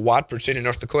up in Watford City,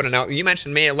 North Dakota. Now, you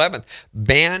mentioned May 11th.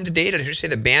 Band Day. Did you say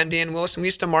the Band Day in Williston? We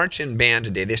used to march in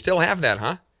Band Day. They still have that,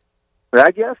 huh?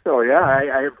 I guess so, yeah.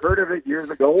 I have heard of it years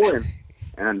ago,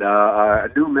 and a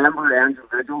new member, Andrew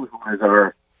Vigil, who is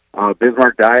our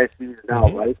Bismarck Diocese now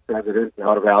vice president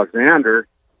out of Alexander,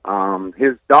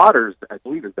 his daughters, I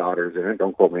believe his daughter's in it,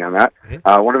 don't quote me on that,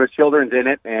 one of his children's in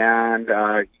it, and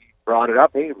he brought it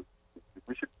up, hey,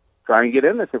 we should try and get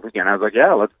in this if we can. I was like,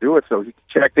 yeah, let's do it. So he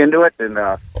checked into it and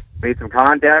made some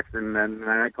contacts, and then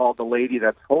I called the lady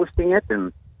that's hosting it,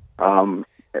 and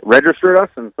registered us,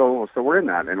 and so we're in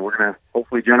that, and we're going to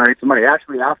hopefully generate some money.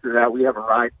 Actually, after that, we have a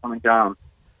ride coming down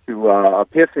to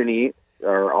Epiphany,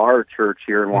 or our church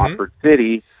here in Watford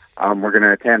City. We're going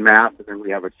to attend Mass, and then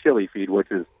we have a chili feed,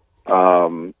 which is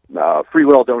free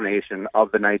will donation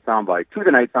of the Knights on Bike to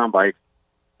the Knights on Bike.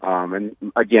 And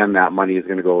again, that money is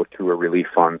going to go to a relief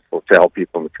fund to help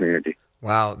people in the community.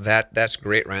 Wow, that's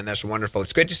great, Ryan. That's wonderful.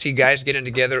 It's great to see guys getting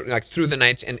together like through the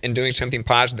nights and doing something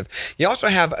positive. You also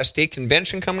have a state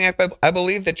convention coming up, I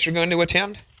believe, that you're going to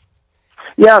attend?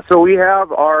 Yeah, so we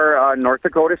have our North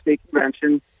Dakota State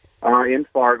Convention in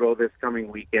Fargo this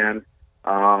coming weekend.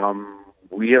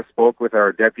 We have spoke with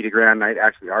our Deputy Grand Knight,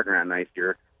 actually our Grand Knight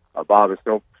here. Bob has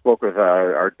spoke with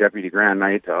our Deputy Grand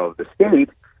Knight of the state,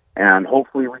 and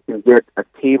hopefully we can get a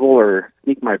table or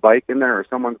sneak my bike in there or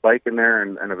someone's bike in there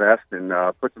and a vest and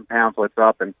put some pamphlets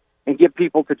up and get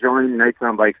people to join Knights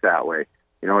on Bikes that way.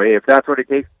 You know, if that's what it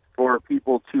takes for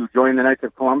people to join the Knights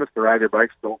of Columbus to ride their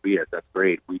bikes, so be it. That's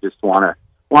great. We just want to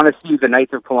see the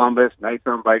Knights of Columbus, Knights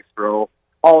on Bikes grow.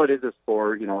 All it is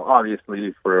for, you know,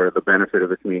 obviously for the benefit of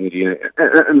the community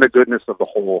and the goodness of the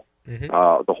whole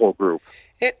group.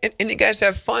 And you guys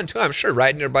have fun too, I'm sure,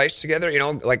 riding your bikes together. You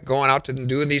know, like going out and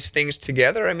doing these things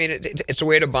together. I mean, it's a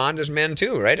way to bond as men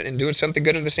too, right? And doing something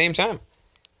good at the same time.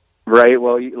 Right.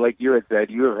 Well, like you had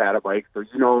said, you have had a bike, so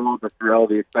you know the thrill,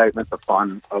 the excitement, the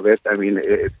fun of it. I mean,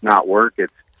 it's not work.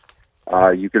 It's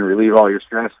you can relieve all your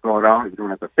stress going out. You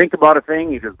don't have to think about a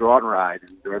thing. You just go out and ride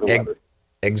and enjoy the weather.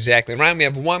 Exactly. Ryan, we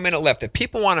have 1 minute left. If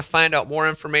people want to find out more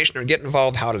information or get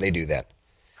involved, how do they do that?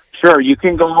 Sure. You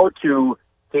can go to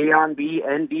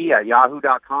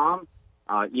konbnd@yahoo.com,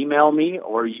 email me,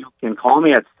 or you can call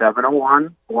me at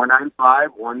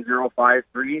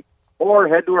 701-495-1053, or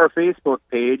head to our Facebook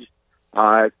page,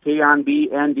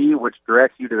 KonBND, which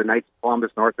directs you to the Knights of Columbus,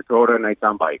 North Dakota, Knights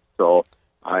on Bike. So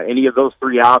any of those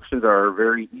three options are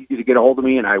very easy to get a hold of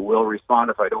me, and I will respond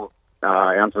if I don't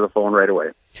answer the phone right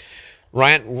away.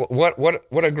 Ryan,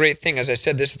 what a great thing. As I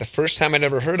said, this is the first time I'd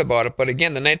ever heard about it. But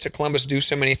again, the Knights of Columbus do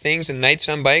so many things, and Knights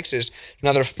on Bikes is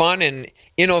another fun and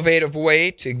innovative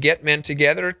way to get men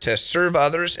together, to serve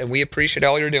others, and we appreciate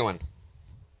all you're doing.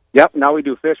 Yep, now we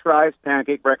do fish fries,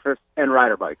 pancake breakfast, and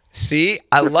rider bikes. See,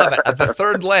 I love it. The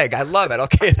third leg, I love it.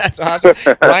 Okay, that's awesome.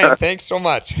 Ryan, thanks so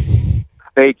much.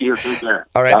 Thank you. Take care.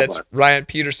 All right, that's Ryan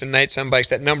Peterson, Knights on Bikes.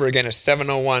 That number again is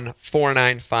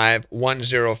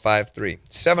 701-495-1053.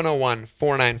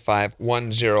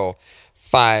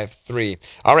 701-495-1053.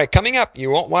 All right, coming up,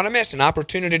 you won't want to miss an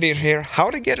opportunity to hear how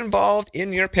to get involved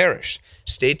in your parish.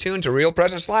 Stay tuned to Real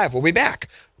Presence Live. We'll be back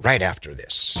right after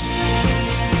this.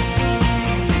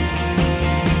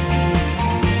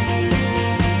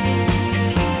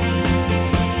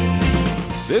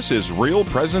 This is Real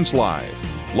Presence Live.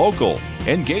 Local,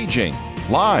 engaging,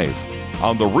 live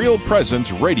on the Real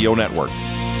Presence Radio Network.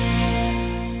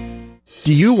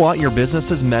 Do you want your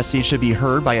business's message to be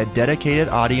heard by a dedicated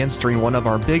audience during one of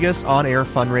our biggest on-air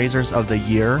fundraisers of the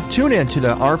year? Tune in to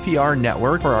the RPR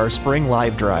Network for our Spring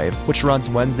Live Drive, which runs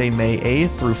Wednesday, May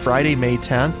 8th through Friday, May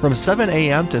 10th from 7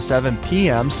 a.m. to 7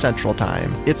 p.m. Central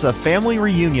Time. It's a family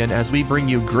reunion as we bring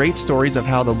you great stories of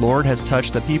how the Lord has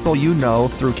touched the people you know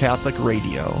through Catholic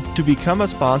radio. To become a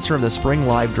sponsor of the Spring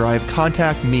Live Drive,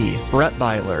 contact me, Brett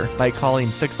Byler, by calling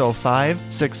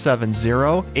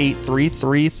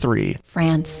 605-670-8333.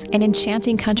 France, an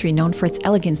enchanting country known for its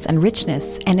elegance and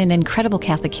richness, and an incredible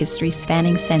Catholic history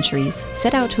spanning centuries.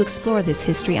 Set out to explore this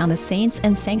history on the Saints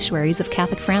and Sanctuaries of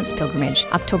Catholic France pilgrimage,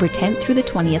 October 10th through the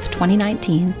 20th,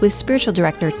 2019, with spiritual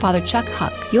director Father Chuck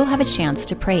Huck. You'll have a chance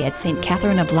to pray at St.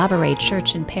 Catherine of Labouré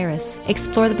Church in Paris,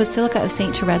 explore the Basilica of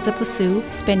St. Therese of Lisieux,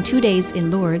 spend 2 days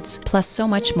in Lourdes, plus so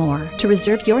much more. To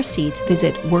reserve your seat,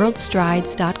 visit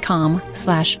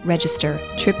worldstrides.com/register.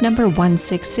 Trip number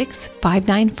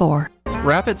 166594.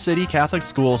 Rapid City Catholic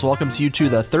Schools welcomes you to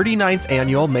the 39th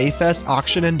Annual Mayfest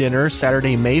Auction and Dinner,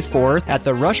 Saturday, May 4th at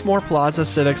the Rushmore Plaza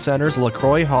Civic Center's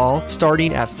LaCroix Hall,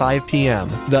 starting at 5 p.m.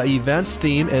 The event's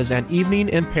theme is An Evening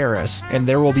in Paris, and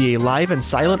there will be a live and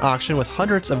silent auction with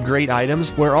hundreds of great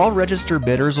items where all registered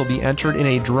bidders will be entered in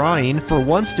a drawing for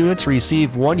one student to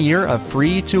receive 1 year of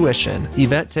free tuition.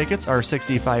 Event tickets are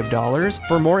 $65.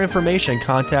 For more information,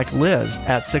 contact Liz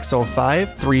at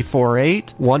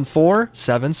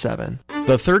 605-348-1477.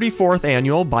 The 34th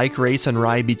Annual Bike Race and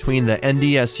Ride between the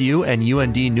NDSU and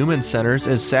UND Newman Centers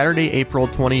is Saturday, April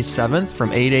 27th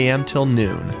from 8 a.m. till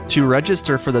noon. To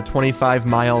register for the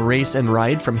 25-mile race and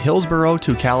ride from Hillsborough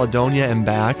to Caledonia and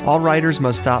back, all riders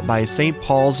must stop by St.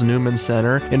 Paul's Newman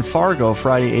Center in Fargo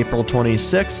Friday, April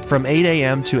 26th from 8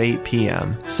 a.m. to 8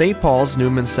 p.m. St. Paul's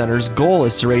Newman Center's goal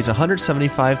is to raise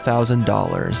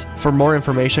 $175,000. For more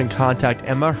information, contact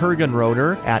Emma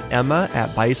Hergenroder at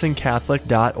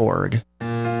emma@bisoncatholic.org.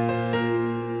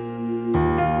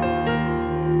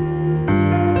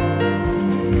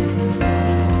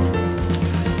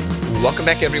 Welcome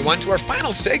back, everyone, to our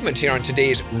final segment here on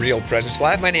today's Real Presence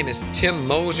Live. My name is Tim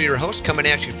Moser, your host, coming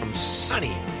at you from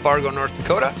sunny Fargo, North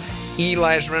Dakota.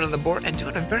 Eli's running the board and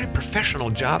doing a very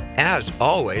professional job as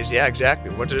always. Yeah,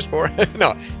 exactly. What is this for?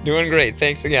 No, doing great.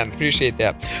 Thanks again. Appreciate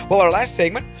that. Well, our last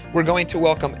segment, we're going to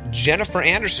welcome Jennifer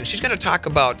Anderson. She's going to talk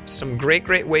about some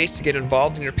great ways to get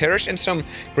involved in your parish and some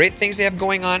great things they have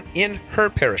going on in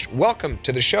her parish. Welcome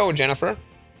to the show, Jennifer.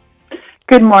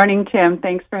 Good morning, Tim.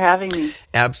 Thanks for having me.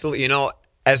 Absolutely.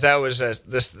 As I was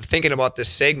just thinking about this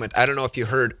segment, I don't know if you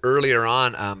heard earlier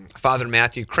on, Father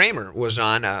Matthew Kramer was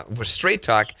on with Straight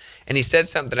Talk, and he said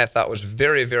something that I thought was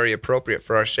very, very appropriate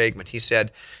for our segment. He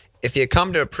said, if you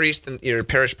come to a priest, your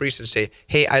parish priest, and say,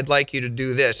 hey, I'd like you to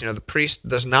do this, the priest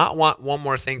does not want one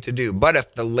more thing to do. But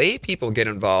if the lay people get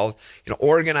involved,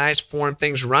 organize, form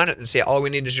things, run it, and say, all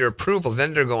we need is your approval,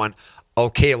 then they're going,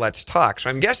 okay, let's talk. So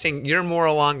I'm guessing you're more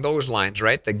along those lines,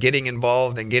 right? The getting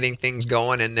involved and getting things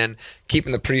going and then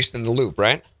keeping the priest in the loop,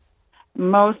 right?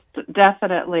 Most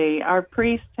definitely. Our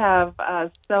priests have,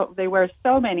 they wear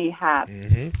so many hats.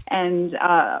 Mm-hmm. And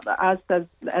us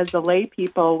as the lay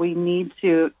people, we need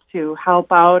to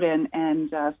help out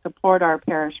and support our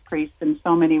parish priests in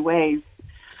so many ways.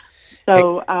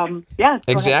 So,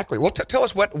 exactly. Well, tell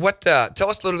us tell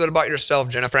us a little bit about yourself,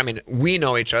 Jennifer. I mean, we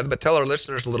know each other, but tell our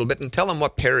listeners a little bit and tell them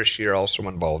what parish you're also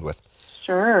involved with.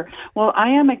 Sure. Well, I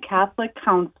am a Catholic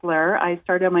counselor. I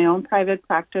started my own private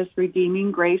practice,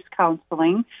 Redeeming Grace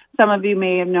Counseling. Some of you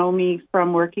may have known me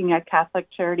from working at Catholic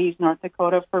Charities North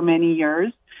Dakota for many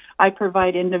years. I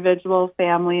provide individual,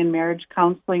 family, and marriage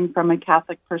counseling from a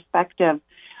Catholic perspective.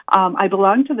 I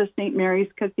belong to the St.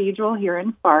 Mary's Cathedral here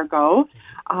in Fargo,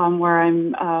 where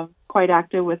I'm quite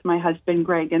active with my husband,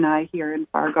 Greg, and I here in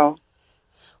Fargo.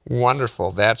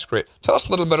 Wonderful. That's great. Tell us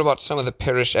a little bit about some of the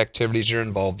parish activities you're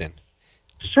involved in.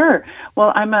 Sure.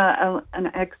 Well, I'm an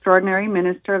extraordinary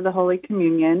minister of the Holy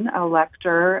Communion, a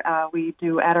lector. We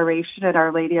do adoration at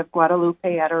Our Lady of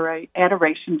Guadalupe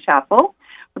Adoration Chapel.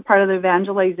 We're part of the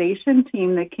evangelization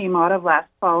team that came out of last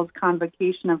fall's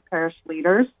convocation of parish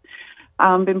leaders.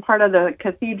 Been part of the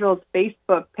Cathedral's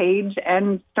Facebook page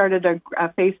and started a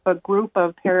Facebook group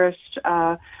of parish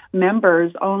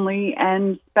members only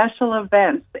and special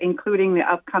events, including the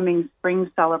upcoming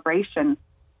spring celebration.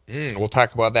 We'll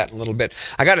talk about that in a little bit.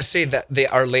 I got to say that the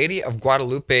Our Lady of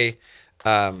Guadalupe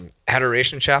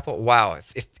Adoration Chapel, wow,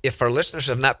 if our listeners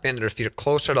have not been there, if you're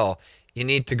close at all, you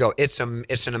need to go. It's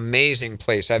an amazing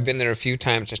place. I've been there a few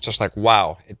times. It's just like,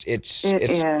 wow.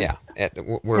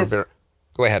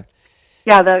 Go ahead.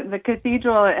 Yeah, the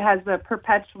cathedral, it has a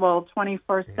perpetual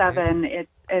 24/7.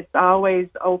 It's always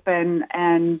open,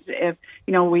 and if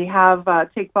we have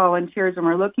take volunteers, and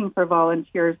we're looking for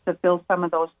volunteers to fill some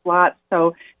of those slots.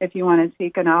 So if you want to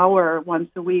take an hour once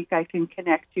a week, I can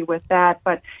connect you with that.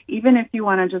 But even if you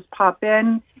want to just pop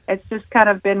in, it's just kind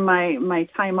of been my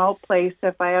time out place.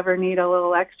 If I ever need a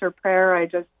little extra prayer, I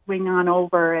just swing on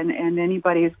over, and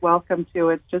anybody is welcome to.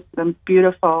 It's just a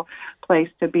beautiful place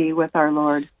to be with our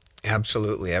Lord.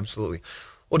 Absolutely, absolutely.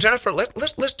 Well, Jennifer,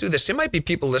 let's do this. There might be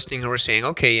people listening who are saying,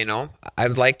 okay,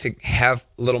 I'd like to have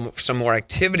some more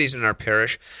activities in our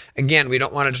parish. Again, we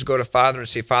don't want to just go to Father and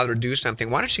say, Father, do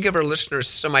something. Why don't you give our listeners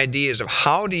some ideas of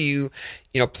how do you,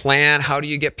 plan? How do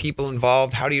you get people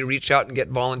involved? How do you reach out and get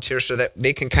volunteers so that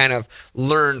they can kind of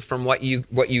learn from what you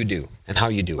do and how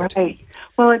you do it? Right.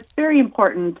 Well, it's very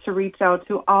important to reach out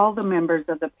to all the members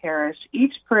of the parish.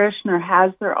 Each parishioner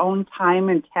has their own time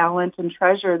and talent and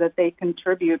treasure that they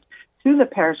contribute to the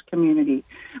parish community.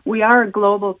 We are a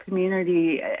global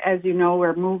community. As you know,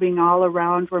 we're moving all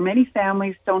around where many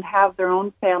families don't have their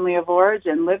own family of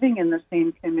origin living in the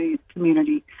same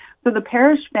community. So the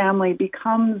parish family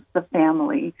becomes the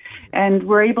family, and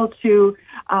we're able to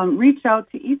reach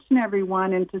out to each and every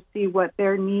one and to see what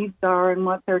their needs are and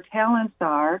what their talents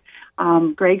are.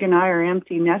 Greg and I are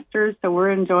empty nesters, so we're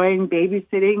enjoying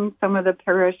babysitting some of the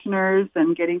parishioners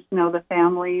and getting to know the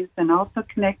families, and also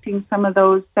connecting some of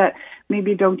those that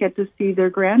maybe don't get to see their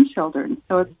grandchildren.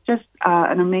 So it's just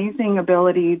an amazing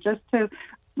ability just to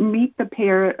meet the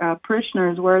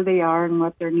parishioners where they are and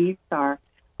what their needs are.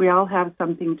 We all have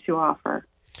something to offer.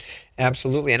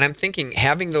 Absolutely. And I'm thinking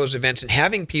having those events and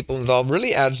having people involved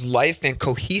really adds life and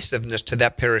cohesiveness to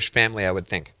that parish family, I would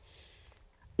think.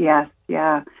 Yes,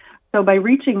 yeah. So by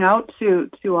reaching out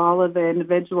to all of the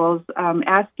individuals,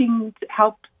 asking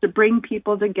help to bring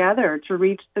people together to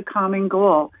reach the common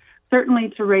goal.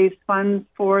 Certainly to raise funds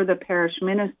for the parish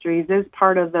ministries is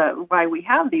part of why we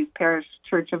have these parish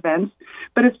church events.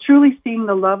 But it's truly seeing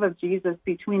the love of Jesus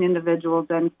between individuals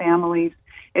and families.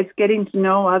 It's getting to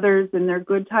know others in their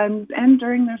good times and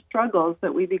during their struggles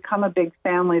that we become a big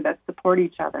family that support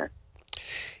each other.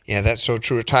 Yeah, that's so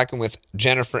true. We're talking with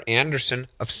Jennifer Anderson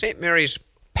of St. Mary's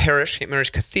Parish, St. Mary's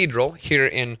Cathedral here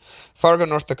in Fargo,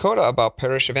 North Dakota, about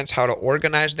parish events, how to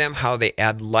organize them, how they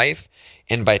add life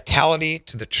and vitality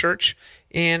to the church,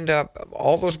 and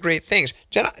all those great things.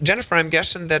 Jennifer, I'm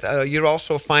guessing that you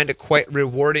also find it quite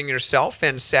rewarding yourself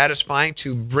and satisfying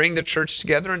to bring the church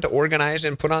together and to organize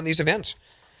and put on these events.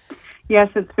 Yes,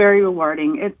 it's very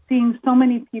rewarding. It's seeing so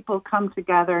many people come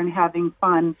together and having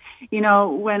fun. You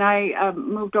know, when I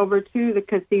moved over to the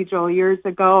cathedral years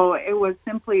ago, it was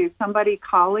simply somebody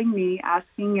calling me,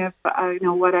 asking if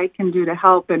what I can do to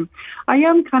help. And I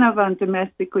am kind of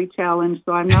domestically challenged,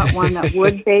 so I'm not one that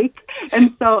would bake.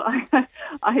 And so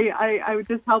I was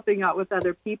just helping out with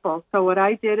other people. So what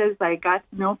I did is I got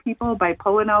to know people by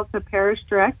pulling out the parish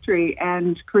directory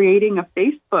and creating a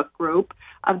Facebook group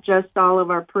of just all of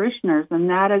our parishioners,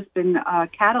 and that has been a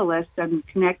catalyst in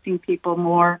connecting people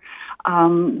more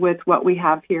with what we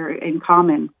have here in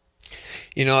common.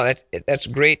 You know, that's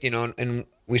great, and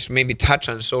we should maybe touch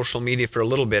on social media for a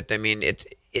little bit. I mean, it's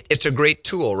a great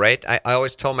tool, right? I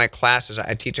always tell my classes,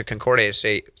 I teach at Concordia, I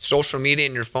say, social media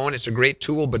in your phone, it's a great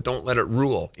tool, but don't let it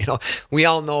rule. We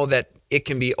all know that it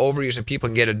can be overused and people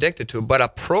can get addicted to it, but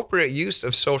appropriate use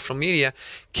of social media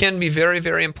can be very,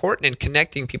 very important in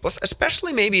connecting people,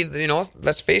 especially maybe,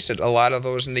 let's face it, a lot of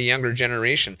those in the younger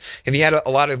generation. Have you had a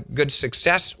lot of good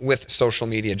success with social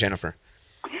media, Jennifer?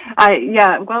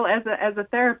 Well, as a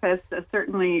therapist,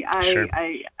 certainly, Sure.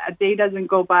 A day doesn't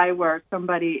go by where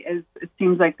somebody it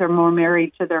seems like they're more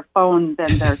married to their phone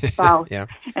than their spouse. Yeah.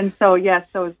 And so,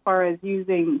 so as far as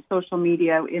using social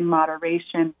media in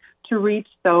moderation to reach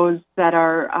those that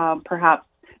are perhaps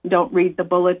don't read the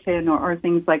bulletin or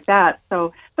things like that.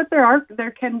 So, but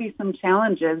there can be some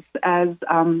challenges as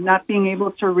not being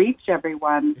able to reach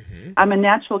everyone. Mm-hmm. I'm a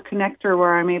natural connector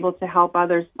where I'm able to help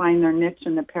others find their niche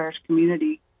in the parish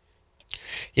community.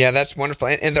 Yeah, that's wonderful.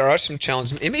 And there are some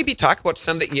challenges. And maybe talk about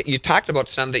some that you talked about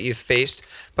some that you faced,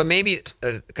 but maybe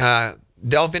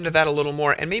delve into that a little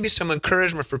more, and maybe some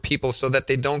encouragement for people so that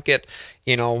they don't get,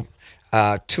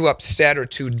 too upset or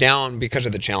too down because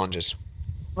of the challenges.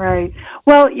 Right.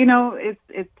 Well,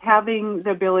 it's having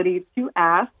the ability to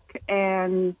ask,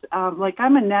 and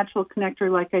I'm a natural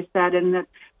connector, like I said, and that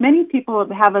many people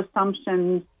have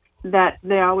assumptions that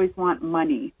they always want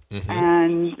money. Mm-hmm.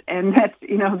 And that,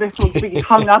 this will be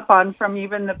hung up on from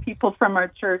even the people from our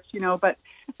church, but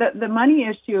the money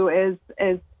issue is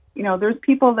there's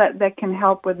people that can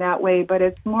help with that way, but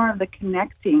it's more of the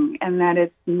connecting, and that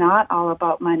it's not all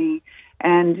about money.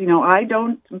 And, I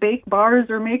don't bake bars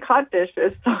or make hot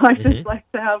dishes, so I just like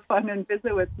to have fun and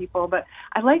visit with people. But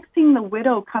I like seeing the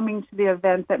widow coming to the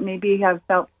event that maybe have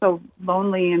felt so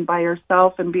lonely and by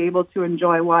herself and be able to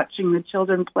enjoy watching the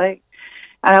children play.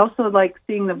 I also like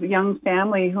seeing the young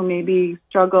family who maybe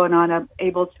struggle and not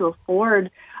able to afford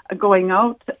going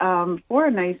out for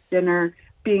a nice dinner,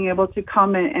 being able to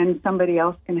come and somebody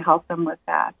else can help them with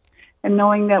that. And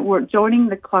knowing that we're joining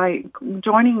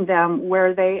them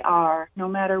where they are, no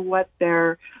matter what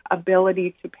their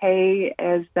ability to pay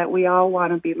is, that we all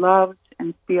want to be loved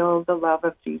and feel the love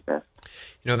of Jesus.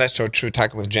 That's so true,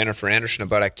 talking with Jennifer Anderson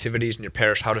about activities in your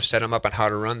parish, how to set them up and how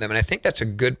to run them. And I think that's a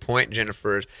good point,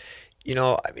 Jennifer.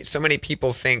 So many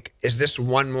people think, is this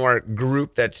one more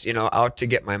group that's, out to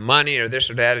get my money or this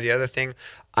or that or the other thing?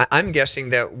 I'm guessing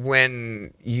that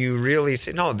when you really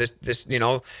say, no, this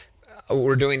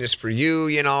we're doing this for you,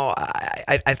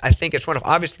 I think it's wonderful.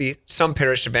 Obviously, some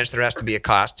parish events, there has to be a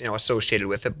cost, associated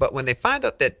with it. But when they find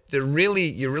out that you're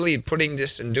really putting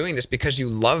this and doing this because you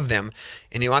love them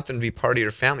and you want them to be part of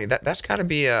your family, that's got to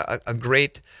be a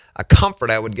great comfort,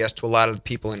 I would guess, to a lot of the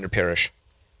people in your parish.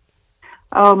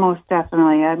 Oh, most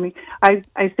definitely. I mean, I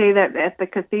say that at the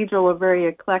cathedral, a very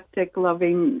eclectic,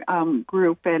 loving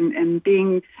group, and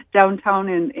being downtown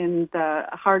in the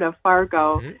heart of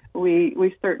Fargo,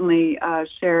 we certainly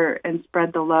share and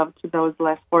spread the love to those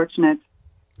less fortunate.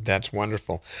 That's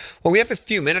wonderful. Well, we have a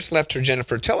few minutes left here,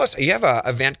 Jennifer. Tell us, you have an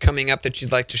event coming up that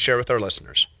you'd like to share with our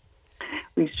listeners.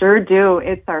 We sure do.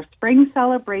 It's our spring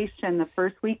celebration, the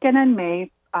first weekend in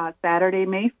May, Saturday,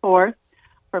 May 4th.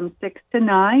 From 6 to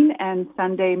 9, and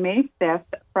Sunday, May 5th,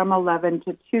 from 11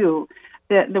 to 2.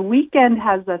 The weekend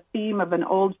has a theme of an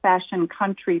old-fashioned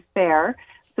country fair,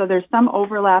 so there's some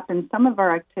overlap in some of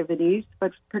our activities,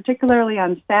 but particularly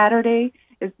on Saturday,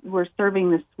 we're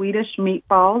serving the Swedish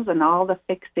meatballs and all the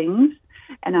fixings,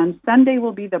 and on Sunday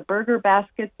will be the burger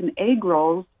baskets and egg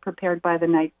rolls prepared by the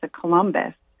Knights of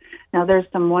Columbus. Now, there's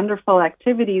some wonderful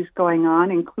activities going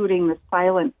on, including the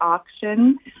silent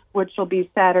auction, which will be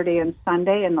Saturday and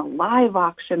Sunday, and the live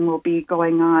auction will be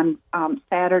going on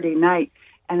Saturday night.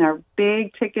 And our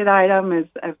big ticket item is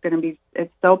going to be,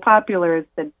 it's so popular, it's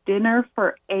the Dinner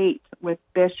for 8 with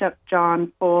Bishop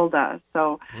John Folda.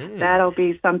 So that'll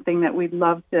be something that we'd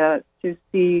love to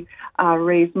see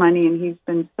raise money, and he's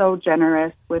been so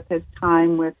generous with his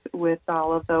time with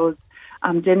all of those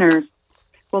dinners.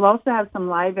 We'll also have some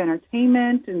live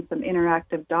entertainment and some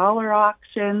interactive dollar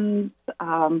auctions.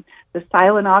 The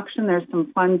silent auction, there's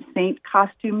some fun saint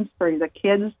costumes for the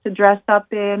kids to dress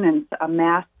up in and a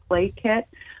mask play kit.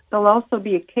 There'll also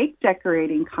be a cake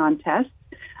decorating contest.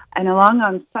 And along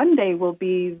on Sunday will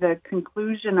be the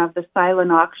conclusion of the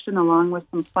silent auction, along with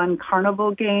some fun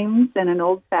carnival games and an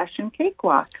old-fashioned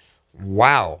cakewalk.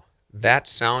 Wow, that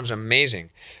sounds amazing.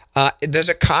 Does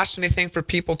it cost anything for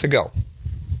people to go?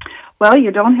 Well,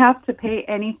 you don't have to pay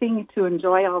anything to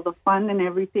enjoy all the fun and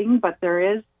everything, but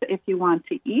there is, if you want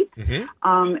to eat.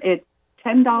 It's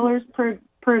 $10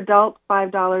 per adult,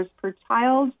 $5 per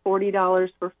child, $40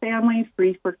 for family,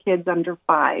 free for kids under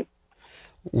 5.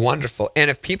 Wonderful. And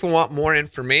if people want more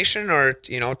information or,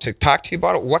 to talk to you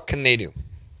about it, what can they do?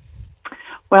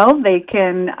 Well, they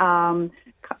can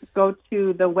go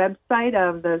to the website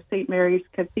of the St. Mary's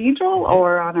Cathedral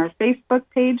or on our Facebook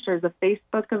page. There's a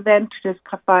Facebook event. Just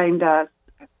find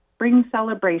Spring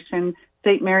Celebration,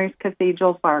 St. Mary's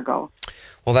Cathedral, Fargo.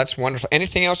 Well, that's wonderful.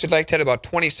 Anything else you'd like to add? About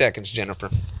 20 seconds, Jennifer.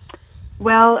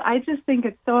 Well, I just think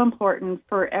it's so important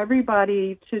for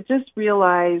everybody to just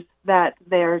realize that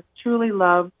they're truly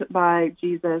loved by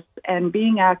Jesus, and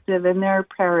being active in their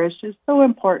parish is so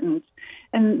important.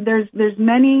 And there's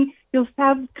many, you'll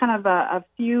have kind of a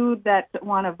few that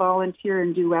want to volunteer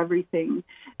and do everything.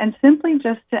 And simply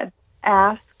just to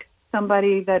ask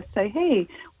somebody that say, hey,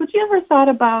 would you ever thought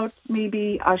about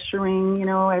maybe ushering,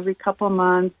 every couple of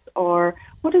months? Or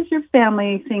what does your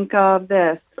family think of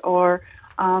this? Or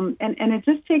and it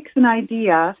just takes an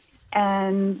idea,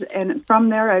 and from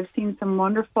there I've seen some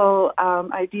wonderful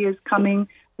ideas coming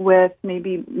with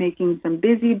maybe making some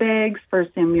busy bags for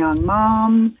some young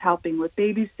moms, helping with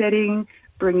babysitting,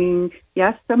 bringing,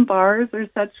 some bars or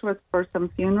such for some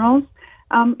funerals.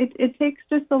 It takes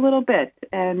just a little bit,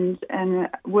 and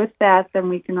with that, then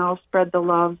we can all spread the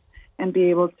love and be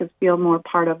able to feel more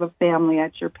part of a family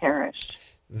at your parish.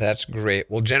 That's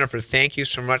great. Well, Jennifer, thank you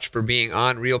so much for being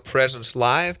on Real Presence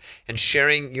Live and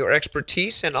sharing your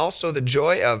expertise and also the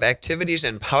joy of activities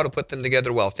and how to put them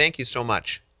together well. Thank you so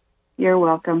much. You're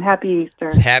welcome. Happy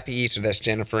Easter. Happy Easter. That's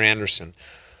Jennifer Anderson.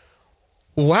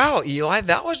 Wow, Eli,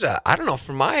 that was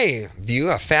from my view,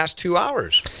 a fast 2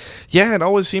 hours. Yeah, it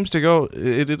always seems to go.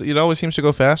 It always seems to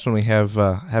go fast when we have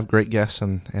great guests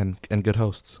and good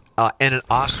hosts. And an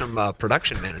awesome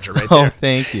production manager right there. Oh,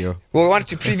 thank you. Well, we wanted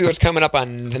to preview what's coming up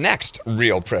on the next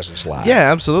Real Presence Live.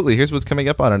 Yeah, absolutely. Here's what's coming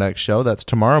up on our next show. That's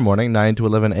tomorrow morning, 9 to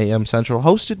 11 a.m. Central,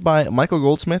 hosted by Michael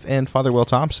Goldsmith and Father Will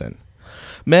Thompson.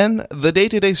 Men, the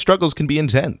day-to-day struggles can be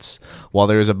intense. While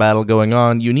there is a battle going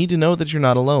on, you need to know that you're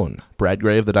not alone. Brad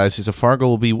Gray of the Diocese of Fargo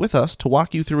will be with us to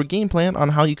walk you through a game plan on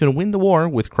how you can win the war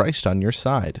with Christ on your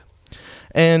side.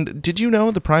 And did you know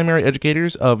the primary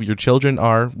educators of your children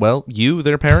are, you,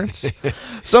 their parents?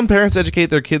 Some parents educate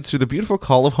their kids through the beautiful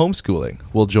call of homeschooling.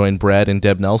 We'll join Brad and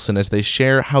Deb Nelson as they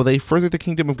share how they further the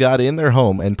kingdom of God in their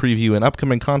home and preview an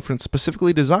upcoming conference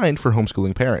specifically designed for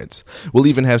homeschooling parents. We'll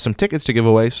even have some tickets to give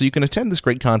away so you can attend this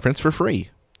great conference for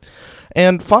free.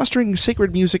 And fostering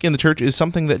sacred music in the church is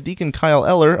something that Deacon Kyle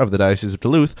Eller of the Diocese of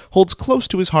Duluth holds close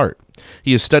to his heart.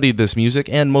 He has studied this music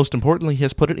and, most importantly,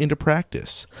 has put it into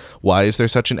practice. Why is there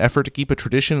such an effort to keep a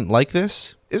tradition like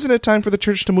this? Isn't it time for the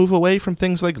church to move away from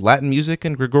things like Latin music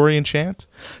and Gregorian chant?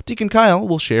 Deacon Kyle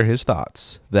will share his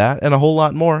thoughts. That and a whole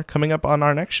lot more coming up on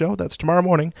our next show. That's tomorrow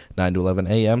morning, 9 to 11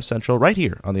 a.m. Central, right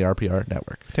here on the RPR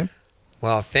Network. Tim?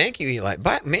 Well, thank you, Eli.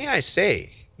 But may I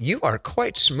say, you are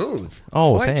quite smooth.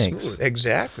 Oh, quite thanks. Smooth.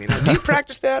 Exactly. Now, do you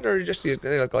practice that, or just you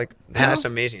look like that's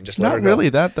amazing? Just let Not her go. really.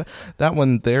 That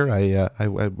one there, I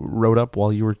wrote up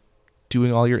while you were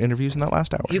doing all your interviews in that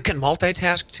last hour. You can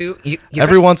multitask too.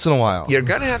 Every once in a while. You're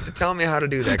gonna have to tell me how to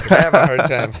do that because I have a hard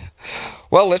time.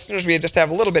 Well, listeners, we just have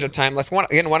a little bit of time left.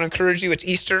 Again, I want to encourage you. It's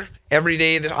Easter. Every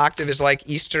day the octave is like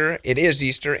Easter. It is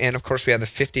Easter. And, of course, we have the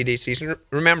 50-day season.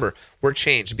 Remember, we're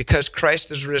changed. Because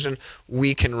Christ is risen,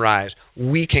 we can rise.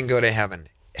 We can go to heaven.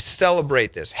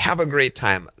 Celebrate this. Have a great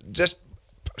time. Just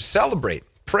celebrate.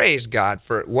 Praise God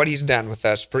for what he's done with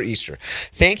us for Easter.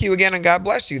 Thank you again, and God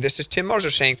bless you. This is Tim Moser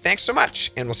saying thanks so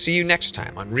much, and we'll see you next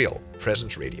time on Real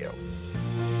Presence Radio.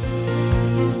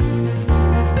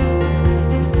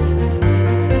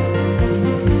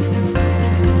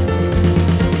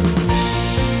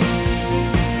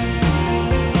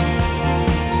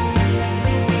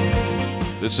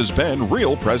 This has been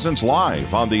Real Presence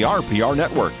Live on the RPR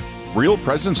Network. Real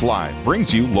Presence Live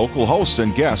brings you local hosts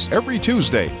and guests every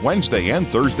Tuesday, Wednesday, and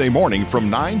Thursday morning from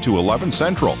 9 to 11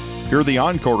 Central. Hear the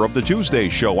encore of the Tuesday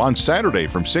show on Saturday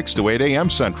from 6 to 8 a.m.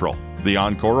 Central, the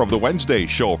encore of the Wednesday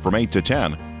show from 8 to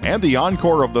 10, and the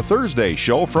encore of the Thursday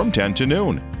show from 10 to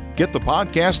noon. Get the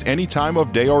podcast any time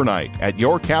of day or night at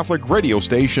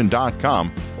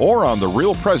yourcatholicradiostation.com or on the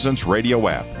Real Presence radio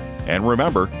app. And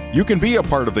remember, you can be a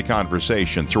part of the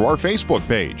conversation through our Facebook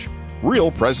page.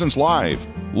 Real Presence Live.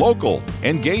 Local,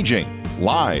 engaging,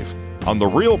 live on the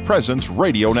Real Presence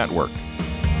Radio Network.